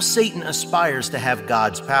 shows how Satan aspires to have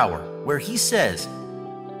God's power, where he says,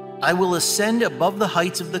 "I will ascend above the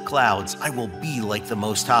heights of the clouds, I will be like the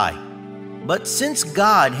Most High." But since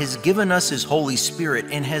God has given us his Holy Spirit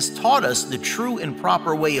and has taught us the true and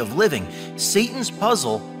proper way of living, Satan's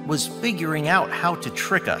puzzle was figuring out how to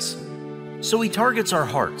trick us. So he targets our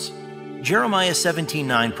hearts. Jeremiah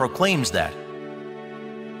 17:9 proclaims that,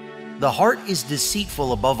 "The heart is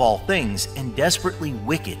deceitful above all things and desperately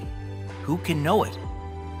wicked. Who can know it?"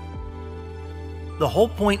 The whole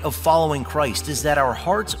point of following Christ is that our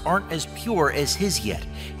hearts aren't as pure as his yet,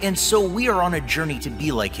 and so we are on a journey to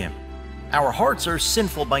be like him. Our hearts are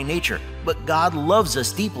sinful by nature, but God loves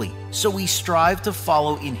us deeply, so we strive to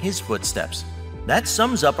follow in his footsteps. That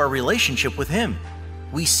sums up our relationship with him.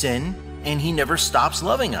 We sin, and he never stops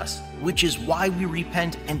loving us, which is why we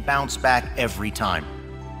repent and bounce back every time.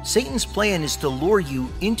 Satan's plan is to lure you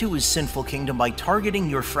into his sinful kingdom by targeting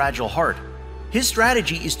your fragile heart. His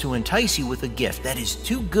strategy is to entice you with a gift that is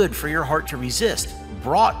too good for your heart to resist,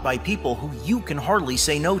 brought by people who you can hardly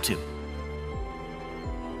say no to.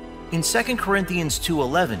 In 2 Corinthians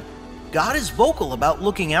 2:11, God is vocal about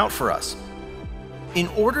looking out for us, in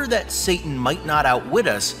order that Satan might not outwit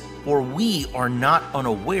us, for we are not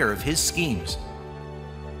unaware of his schemes.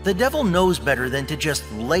 The devil knows better than to just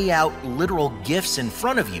lay out literal gifts in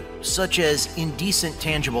front of you, such as indecent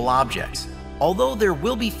tangible objects. Although there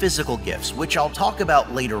will be physical gifts, which I'll talk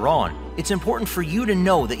about later on, it's important for you to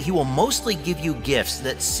know that he will mostly give you gifts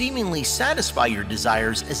that seemingly satisfy your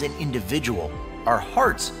desires as an individual. Our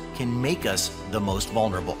hearts can make us the most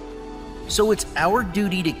vulnerable. So it's our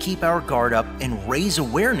duty to keep our guard up and raise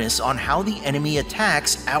awareness on how the enemy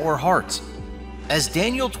attacks our hearts. As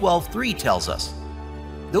Daniel 12:3 tells us,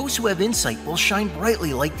 "Those who have insight will shine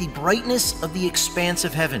brightly like the brightness of the expanse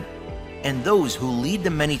of heaven, and those who lead the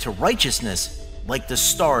many to righteousness like the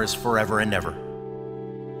stars forever and ever."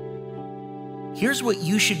 Here's what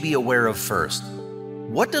you should be aware of first.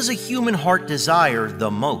 What does a human heart desire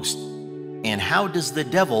the most? And how does the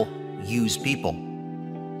devil use people?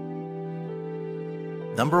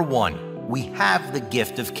 Number 1, we have the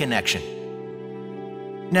gift of connection.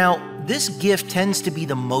 Now, this gift tends to be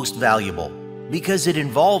the most valuable because it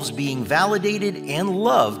involves being validated and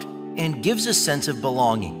loved and gives a sense of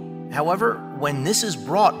belonging. However, when this is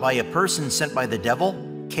brought by a person sent by the devil,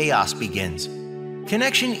 chaos begins.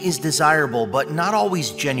 Connection is desirable but not always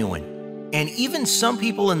genuine, and even some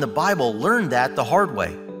people in the Bible learned that the hard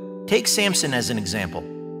way. Take Samson as an example.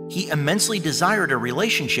 He immensely desired a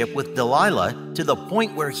relationship with Delilah to the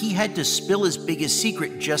point where he had to spill his biggest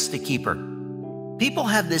secret just to keep her. People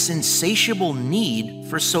have this insatiable need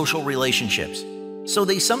for social relationships, so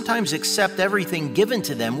they sometimes accept everything given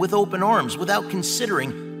to them with open arms without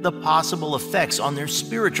considering the possible effects on their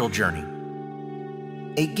spiritual journey.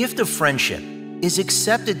 A gift of friendship is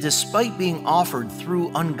accepted despite being offered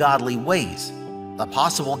through ungodly ways. The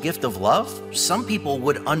possible gift of love? Some people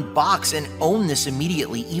would unbox and own this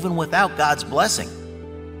immediately even without God's blessing.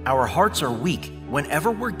 Our hearts are weak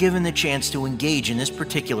whenever we're given the chance to engage in this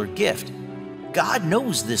particular gift. God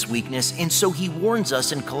knows this weakness, and so he warns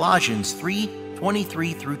us in Colossians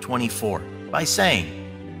 3:23 through 24 by saying,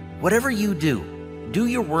 "Whatever you do, do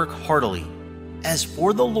your work heartily, as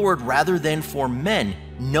for the Lord rather than for men,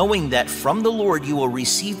 knowing that from the Lord you will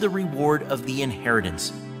receive the reward of the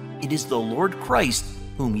inheritance. It is the Lord Christ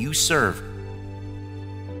whom you serve."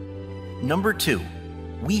 Number 2,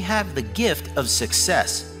 we have the gift of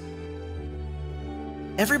success.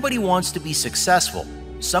 Everybody wants to be successful.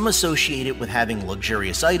 Some associate it with having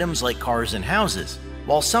luxurious items like cars and houses,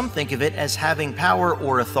 while some think of it as having power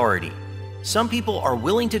or authority. Some people are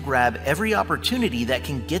willing to grab every opportunity that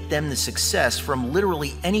can get them the success from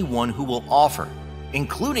literally anyone who will offer,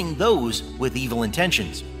 including those with evil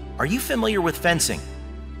intentions. Are you familiar with fencing?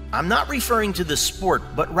 I'm not referring to the sport,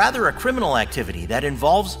 but rather a criminal activity that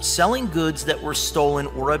involves selling goods that were stolen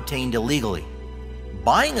or obtained illegally.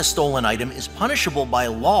 Buying a stolen item is punishable by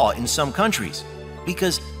law in some countries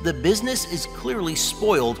because the business is clearly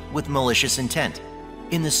spoiled with malicious intent.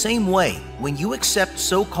 In the same way, when you accept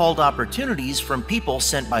so-called opportunities from people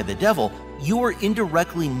sent by the devil, you are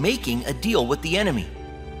indirectly making a deal with the enemy.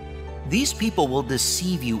 These people will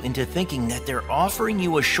deceive you into thinking that they're offering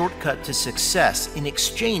you a shortcut to success in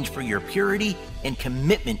exchange for your purity and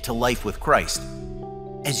commitment to life with Christ.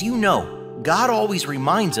 As you know, God always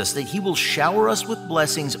reminds us that He will shower us with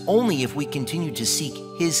blessings only if we continue to seek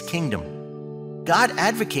His kingdom. God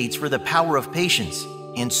advocates for the power of patience,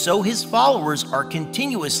 and so His followers are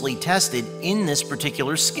continuously tested in this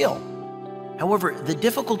particular skill. However, the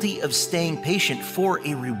difficulty of staying patient for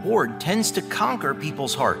a reward tends to conquer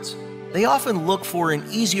people's hearts. They often look for an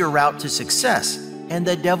easier route to success, and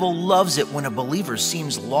the devil loves it when a believer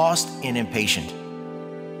seems lost and impatient.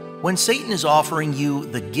 When Satan is offering you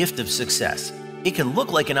the gift of success, it can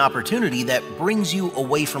look like an opportunity that brings you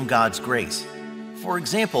away from God's grace. For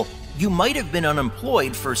example, you might have been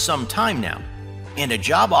unemployed for some time now, and a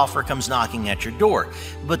job offer comes knocking at your door,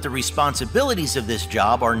 but the responsibilities of this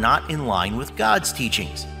job are not in line with God's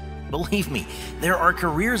teachings. Believe me, there are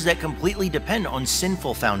careers that completely depend on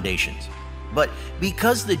sinful foundations. But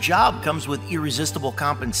because the job comes with irresistible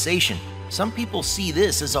compensation, some people see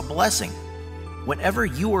this as a blessing. Whenever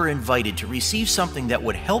you are invited to receive something that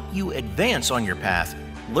would help you advance on your path,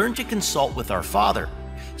 learn to consult with our Father.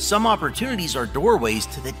 Some opportunities are doorways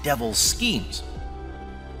to the devil's schemes.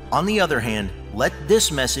 On the other hand, let this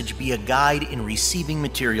message be a guide in receiving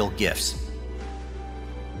material gifts.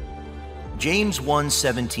 James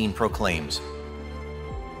 1:17 proclaims,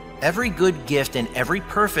 "Every good gift and every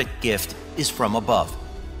perfect gift is from above,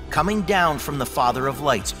 coming down from the Father of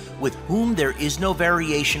lights, with whom there is no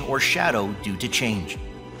variation or shadow due to change."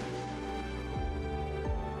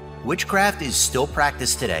 Witchcraft is still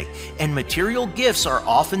practiced today, and material gifts are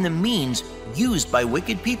often the means used by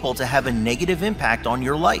wicked people to have a negative impact on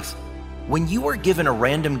your life. When you are given a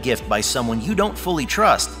random gift by someone you don't fully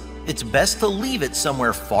trust, it's best to leave it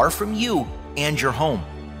somewhere far from you and your home.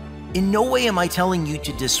 In no way am I telling you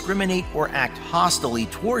to discriminate or act hostilely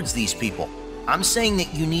towards these people. I'm saying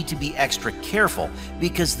that you need to be extra careful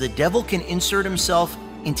because the devil can insert himself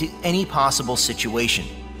into any possible situation.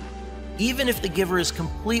 Even if the giver is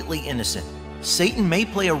completely innocent, Satan may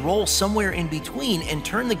play a role somewhere in between and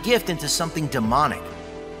turn the gift into something demonic.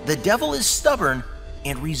 The devil is stubborn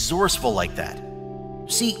and resourceful like that.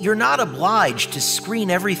 See, you're not obliged to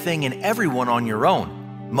screen everything and everyone on your own.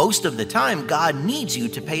 Most of the time, God needs you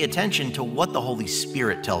to pay attention to what the Holy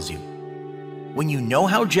Spirit tells you. When you know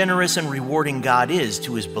how generous and rewarding God is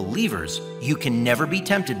to His believers, you can never be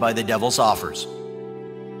tempted by the devil's offers.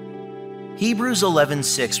 Hebrews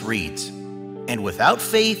 11:6 reads, "And without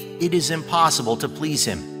faith it is impossible to please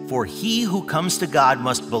Him, for he who comes to God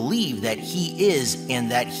must believe that He is, and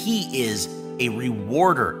that He is a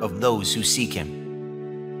rewarder of those who seek Him."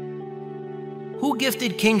 Who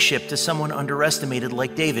gifted kingship to someone underestimated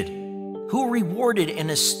like David? Who rewarded an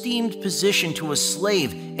esteemed position to a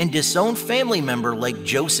slave and disowned family member like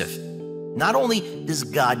Joseph? Not only does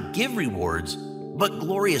God give rewards, but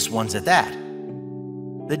glorious ones at that.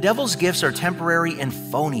 The devil's gifts are temporary and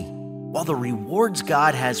phony, while the rewards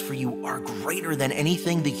God has for you are greater than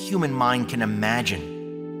anything the human mind can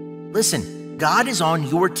imagine. Listen, God is on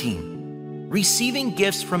your team. Receiving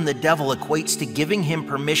gifts from the devil equates to giving him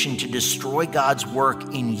permission to destroy God's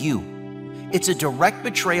work in you. It's a direct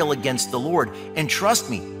betrayal against the Lord, and trust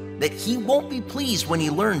me, that He won't be pleased when He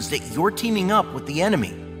learns that you're teaming up with the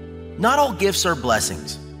enemy. Not all gifts are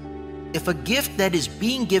blessings. If a gift that is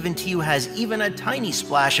being given to you has even a tiny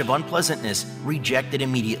splash of unpleasantness, reject it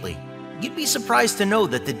immediately. You'd be surprised to know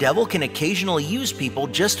that the devil can occasionally use people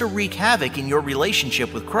just to wreak havoc in your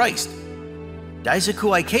relationship with Christ.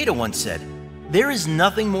 Daisaku Ikeda once said, "There is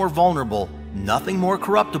nothing more vulnerable, nothing more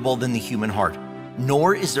corruptible than the human heart,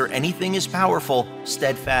 nor is there anything as powerful,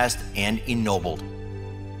 steadfast, and ennobled."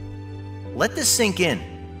 Let this sink in.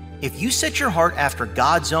 If you set your heart after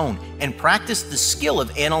God's own and practice the skill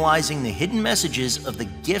of analyzing the hidden messages of the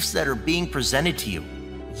gifts that are being presented to you,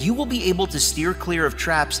 you will be able to steer clear of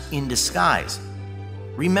traps in disguise.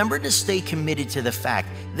 Remember to stay committed to the fact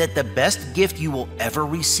that the best gift you will ever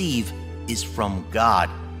receive is from God,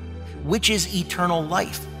 which is eternal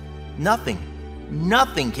life. Nothing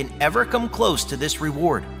can ever come close to this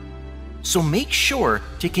reward. So make sure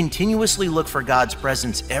to continuously look for God's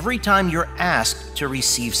presence every time you're asked to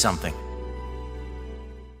receive something.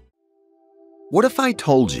 What if I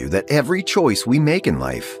told you that every choice we make in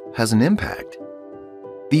life has an impact?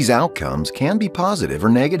 These outcomes can be positive or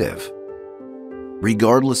negative.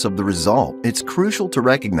 Regardless of the result, it's crucial to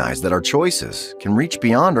recognize that our choices can reach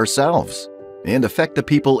beyond ourselves and affect the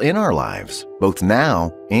people in our lives, both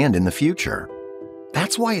now and in the future.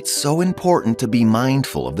 That's why it's so important to be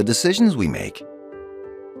mindful of the decisions we make.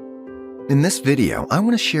 In this video, I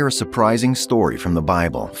want to share a surprising story from the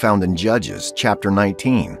Bible found in Judges chapter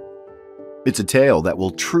 19. It's a tale that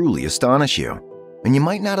will truly astonish you, and you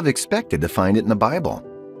might not have expected to find it in the Bible.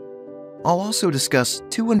 I'll also discuss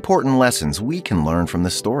 2 important lessons we can learn from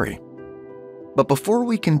this story. But before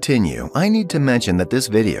we continue, I need to mention that this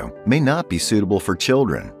video may not be suitable for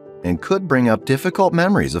children and could bring up difficult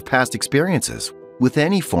memories of past experiences with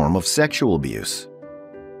any form of sexual abuse.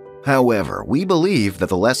 However, we believe that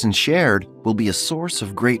the lessons shared will be a source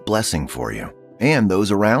of great blessing for you and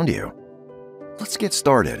those around you. Let's get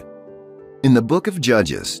started. In the book of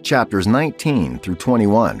Judges, chapters 19 through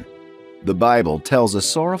 21, the Bible tells a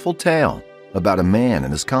sorrowful tale about a man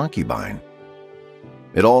and his concubine.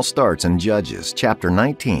 It all starts in Judges chapter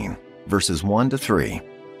 19, verses 1 to 3.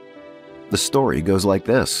 The story goes like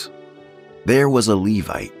this. There was a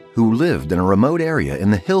Levite who lived in a remote area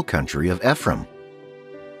in the hill country of Ephraim.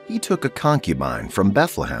 He took a concubine from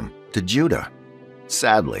Bethlehem to Judah.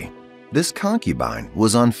 Sadly, this concubine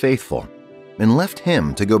was unfaithful and left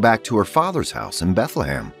him to go back to her father's house in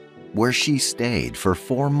Bethlehem, where she stayed for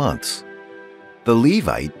 4 months. The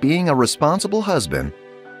Levite, being a responsible husband,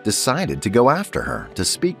 decided to go after her to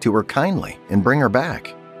speak to her kindly and bring her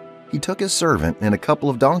back. He took his servant and a couple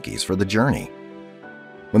of donkeys for the journey.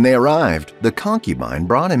 When they arrived, the concubine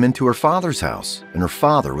brought him into her father's house, and her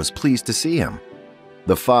father was pleased to see him.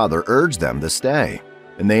 The father urged them to stay,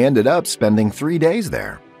 and they ended up spending 3 days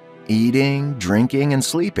there, eating, drinking, and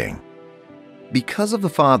sleeping. Because of the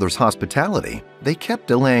father's hospitality, they kept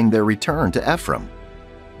delaying their return to Ephraim.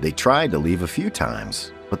 They tried to leave a few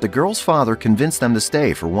times, but the girl's father convinced them to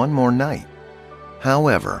stay for 1 more night.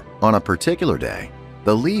 However, on a particular day,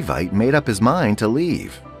 the Levite made up his mind to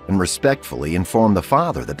leave and respectfully informed the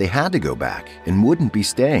father that they had to go back and wouldn't be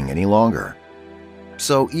staying any longer.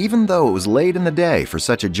 So even though it was late in the day for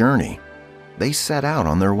such a journey, they set out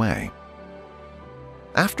on their way.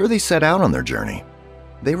 After they set out on their journey,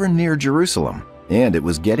 they were near Jerusalem, and it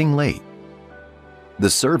was getting late. The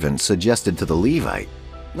servant suggested to the Levite,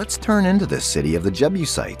 "Let's turn into this city of the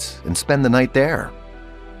Jebusites and spend the night there."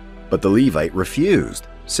 But the Levite refused,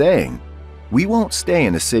 saying, "We won't stay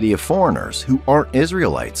in a city of foreigners who aren't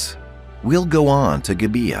Israelites. We'll go on to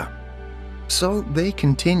Gibeah." So they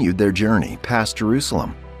continued their journey past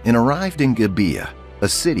Jerusalem and arrived in Gibeah, a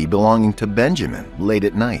city belonging to Benjamin, late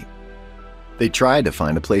at night. They tried to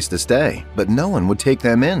find a place to stay, but no one would take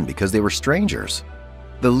them in because they were strangers.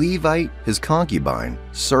 The Levite, his concubine,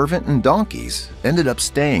 servant, and donkeys ended up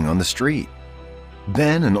staying on the street.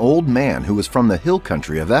 Then an old man who was from the hill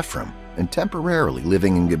country of Ephraim and temporarily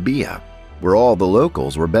living in Gibeah, where all the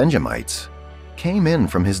locals were Benjamites, came in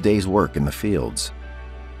from his day's work in the fields.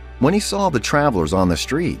 When he saw the travelers on the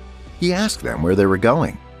street, he asked them where they were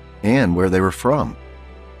going and where they were from.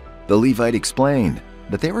 The Levite explained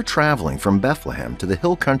that they were traveling from Bethlehem to the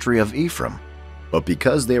hill country of Ephraim, but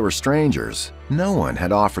because they were strangers, no one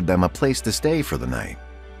had offered them a place to stay for the night.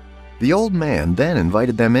 The old man then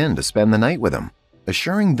invited them in to spend the night with him,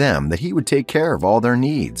 assuring them that he would take care of all their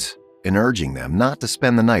needs and urging them not to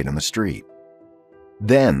spend the night on the street.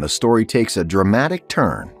 Then the story takes a dramatic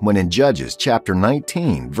turn when in Judges chapter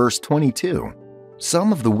 19, verse 22,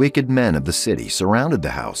 some of the wicked men of the city surrounded the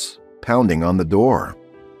house, pounding on the door.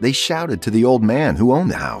 They shouted to the old man who owned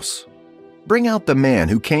the house, "Bring out the man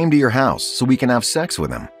who came to your house so we can have sex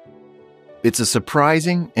with him." It's a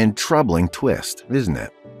surprising and troubling twist, isn't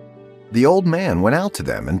it? The old man went out to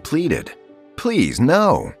them and pleaded, "Please,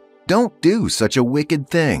 no, don't do such a wicked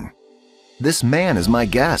thing. This man is my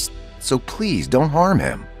guest, so please don't harm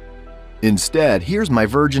him. Instead, here's my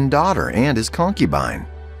virgin daughter and his concubine.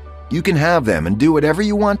 You can have them and do whatever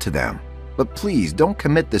you want to them, but please don't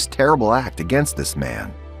commit this terrible act against this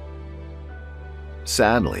man."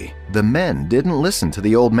 Sadly, the men didn't listen to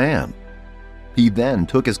the old man. He then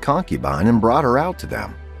took his concubine and brought her out to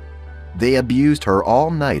them. They abused her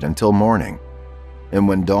all night until morning, and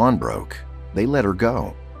when dawn broke, they let her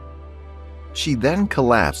go. She then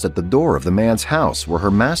collapsed at the door of the man's house where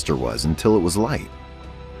her master was until it was light.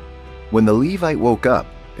 When the Levite woke up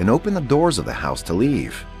and opened the doors of the house to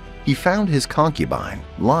leave, he found his concubine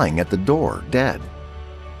lying at the door dead.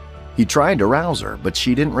 He tried to rouse her, but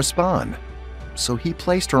she didn't respond. So he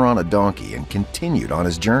placed her on a donkey and continued on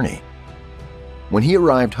his journey. When he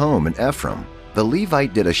arrived home in Ephraim, the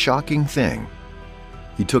Levite did a shocking thing.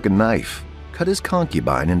 He took a knife, cut his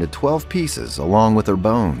concubine into 12 pieces along with her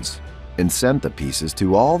bones, and sent the pieces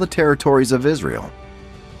to all the territories of Israel.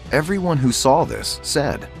 Everyone who saw this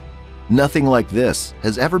said, "Nothing like this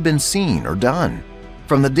has ever been seen or done,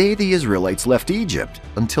 from the day the Israelites left Egypt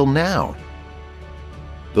until now."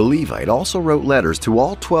 The Levite also wrote letters to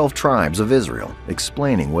all 12 tribes of Israel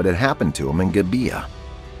explaining what had happened to him in Gibeah.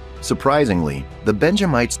 Surprisingly, the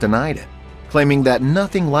Benjamites denied it, claiming that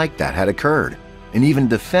nothing like that had occurred, and even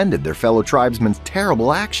defended their fellow tribesmen's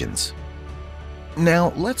terrible actions.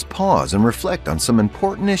 Now, let's pause and reflect on some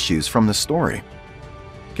important issues from the story.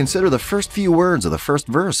 Consider the first few words of the first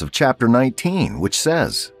verse of chapter 19, which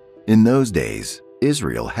says, "In those days,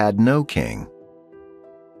 Israel had no king."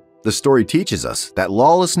 The story teaches us that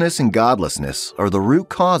lawlessness and godlessness are the root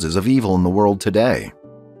causes of evil in the world today.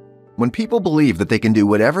 When people believe that they can do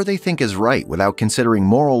whatever they think is right without considering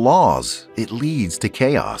moral laws, it leads to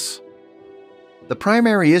chaos. The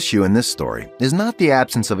primary issue in this story is not the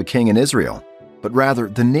absence of a king in Israel, but rather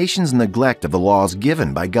the nation's neglect of the laws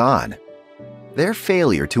given by God. Their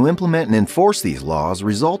failure to implement and enforce these laws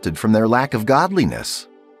resulted from their lack of godliness.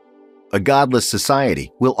 A godless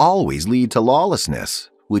society will always lead to lawlessness,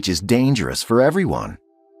 which is dangerous for everyone.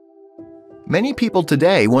 Many people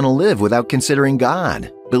today want to live without considering God,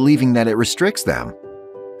 believing that it restricts them.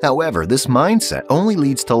 However, this mindset only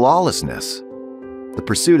leads to lawlessness. The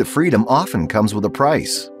pursuit of freedom often comes with a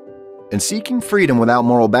price, and seeking freedom without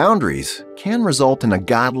moral boundaries can result in a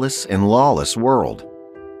godless and lawless world.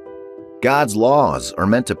 God's laws are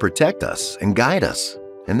meant to protect us and guide us,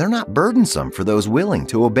 and they're not burdensome for those willing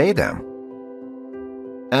to obey them.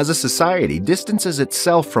 As a society distances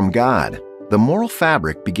itself from God, the moral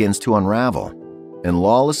fabric begins to unravel, and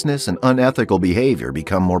lawlessness and unethical behavior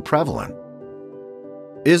become more prevalent.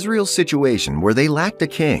 Israel's situation, where they lacked a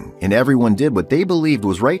king and everyone did what they believed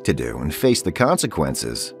was right to do and faced the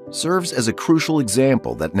consequences, serves as a crucial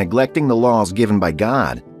example that neglecting the laws given by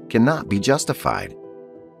God cannot be justified.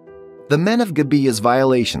 The men of Gibeah's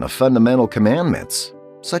violation of fundamental commandments,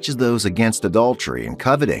 such as those against adultery and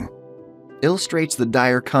coveting, illustrates the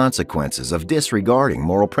dire consequences of disregarding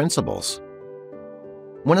moral principles.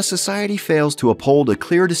 When a society fails to uphold a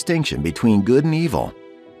clear distinction between good and evil,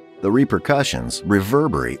 the repercussions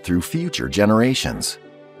reverberate through future generations.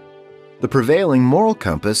 The prevailing moral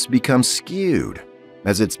compass becomes skewed,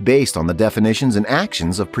 as it's based on the definitions and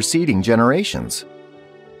actions of preceding generations.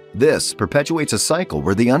 This perpetuates a cycle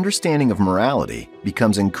where the understanding of morality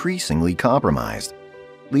becomes increasingly compromised,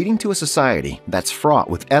 leading to a society that's fraught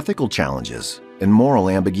with ethical challenges and moral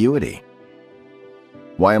ambiguity.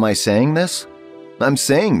 Why am I saying this? I'm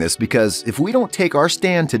saying this because if we don't take our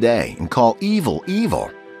stand today and call evil evil,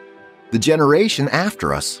 the generation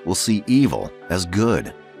after us will see evil as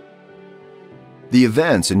good. The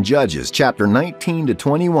events in Judges chapter 19 to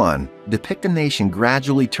 21 depict a nation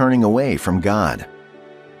gradually turning away from God.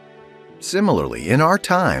 Similarly, in our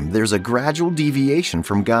time, there's a gradual deviation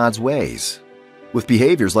from God's ways, with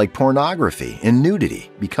behaviors like pornography and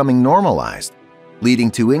nudity becoming normalized,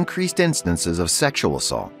 leading to increased instances of sexual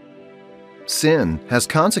assault. Sin has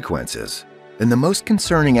consequences, and the most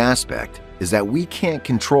concerning aspect is that we can't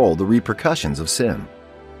control the repercussions of sin.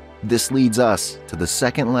 This leads us to the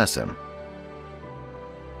second lesson.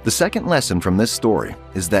 The second lesson from this story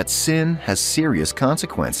is that sin has serious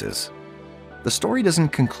consequences. The story doesn't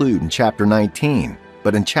conclude in chapter 19,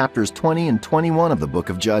 but in chapters 20 and 21 of the book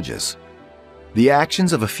of Judges. The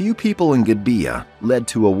actions of a few people in Gibeah led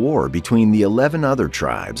to a war between the 11 other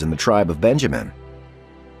tribes and the tribe of Benjamin.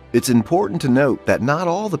 It's important to note that not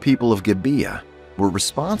all the people of Gibeah were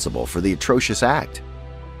responsible for the atrocious act.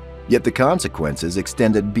 Yet the consequences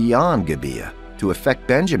extended beyond Gibeah to affect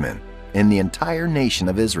Benjamin and the entire nation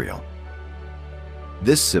of Israel.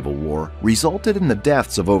 This civil war resulted in the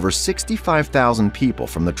deaths of over 65,000 people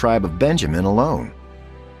from the tribe of Benjamin alone.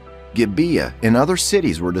 Gibeah and other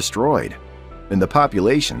cities were destroyed, and the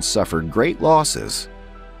population suffered great losses,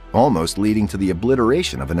 almost leading to the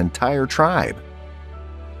obliteration of an entire tribe.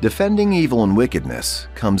 Defending evil and wickedness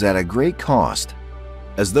comes at a great cost,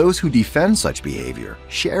 as those who defend such behavior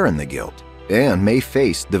share in the guilt and may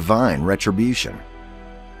face divine retribution.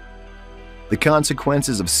 The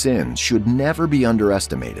consequences of sin should never be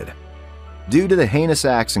underestimated. Due to the heinous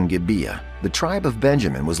acts in Gibeah, the tribe of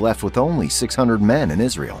Benjamin was left with only 600 men in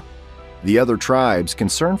Israel. The other tribes,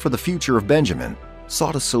 concerned for the future of Benjamin,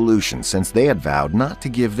 sought a solution since they had vowed not to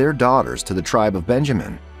give their daughters to the tribe of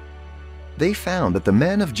Benjamin. They found that the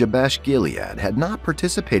men of Jabesh-Gilead had not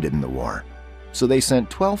participated in the war, so they sent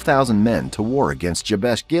 12,000 men to war against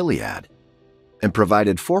Jabesh-Gilead and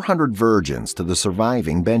provided 400 virgins to the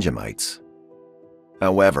surviving Benjamites.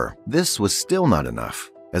 However, this was still not enough,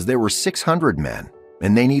 as there were 600 men,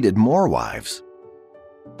 and they needed more wives.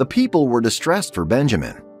 The people were distressed for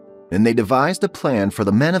Benjamin, and they devised a plan for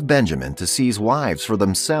the men of Benjamin to seize wives for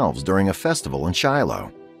themselves during a festival in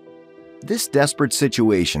Shiloh. This desperate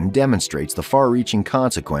situation demonstrates the far-reaching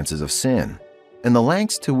consequences of sin and the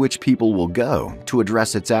lengths to which people will go to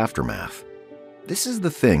address its aftermath. This is the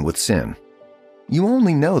thing with sin. You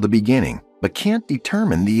only know the beginning, but can't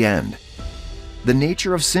determine the end. The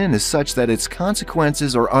nature of sin is such that its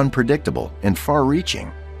consequences are unpredictable and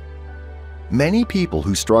far-reaching. Many people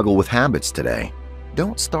who struggle with habits today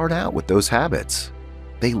don't start out with those habits.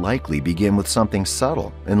 They likely begin with something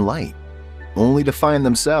subtle and light, only to find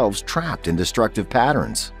themselves trapped in destructive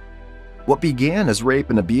patterns. What began as rape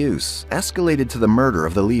and abuse escalated to the murder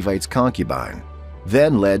of the Levite's concubine,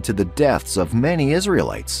 then led to the deaths of many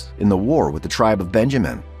Israelites in the war with the tribe of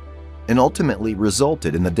Benjamin, and ultimately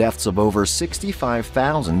resulted in the deaths of over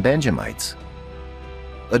 65,000 Benjamites.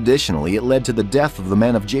 Additionally, it led to the death of the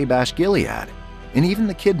men of Jabesh-Gilead, and even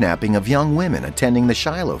the kidnapping of young women attending the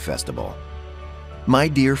Shiloh festival. My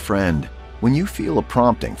dear friend, when you feel a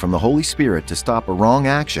prompting from the Holy Spirit to stop a wrong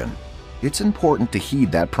action, it's important to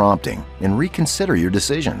heed that prompting and reconsider your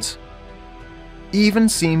decisions. Even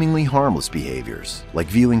seemingly harmless behaviors, like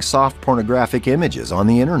viewing soft pornographic images on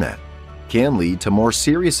the internet, can lead to more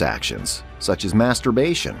serious actions such as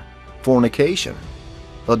masturbation, fornication,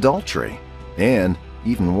 adultery, and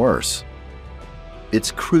even worse.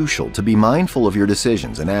 It's crucial to be mindful of your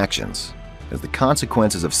decisions and actions, as the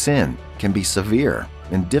consequences of sin can be severe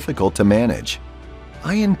and difficult to manage.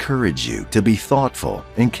 I encourage you to be thoughtful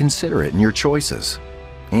and considerate in your choices,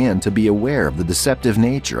 and to be aware of the deceptive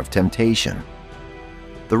nature of temptation.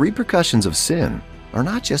 The repercussions of sin are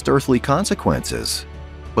not just earthly consequences,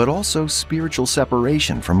 but also spiritual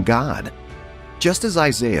separation from God. Just as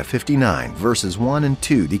Isaiah 59 verses 1 and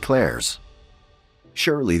 2 declares,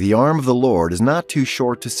 "Surely the arm of the Lord is not too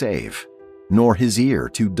short to save, nor his ear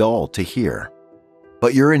too dull to hear.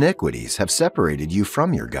 But your iniquities have separated you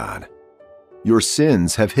from your God. Your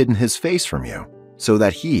sins have hidden his face from you, so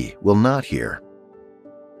that he will not hear."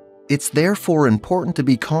 It's therefore important to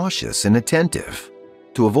be cautious and attentive,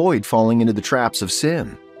 to avoid falling into the traps of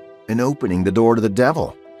sin and opening the door to the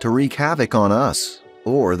devil to wreak havoc on us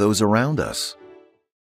or those around us.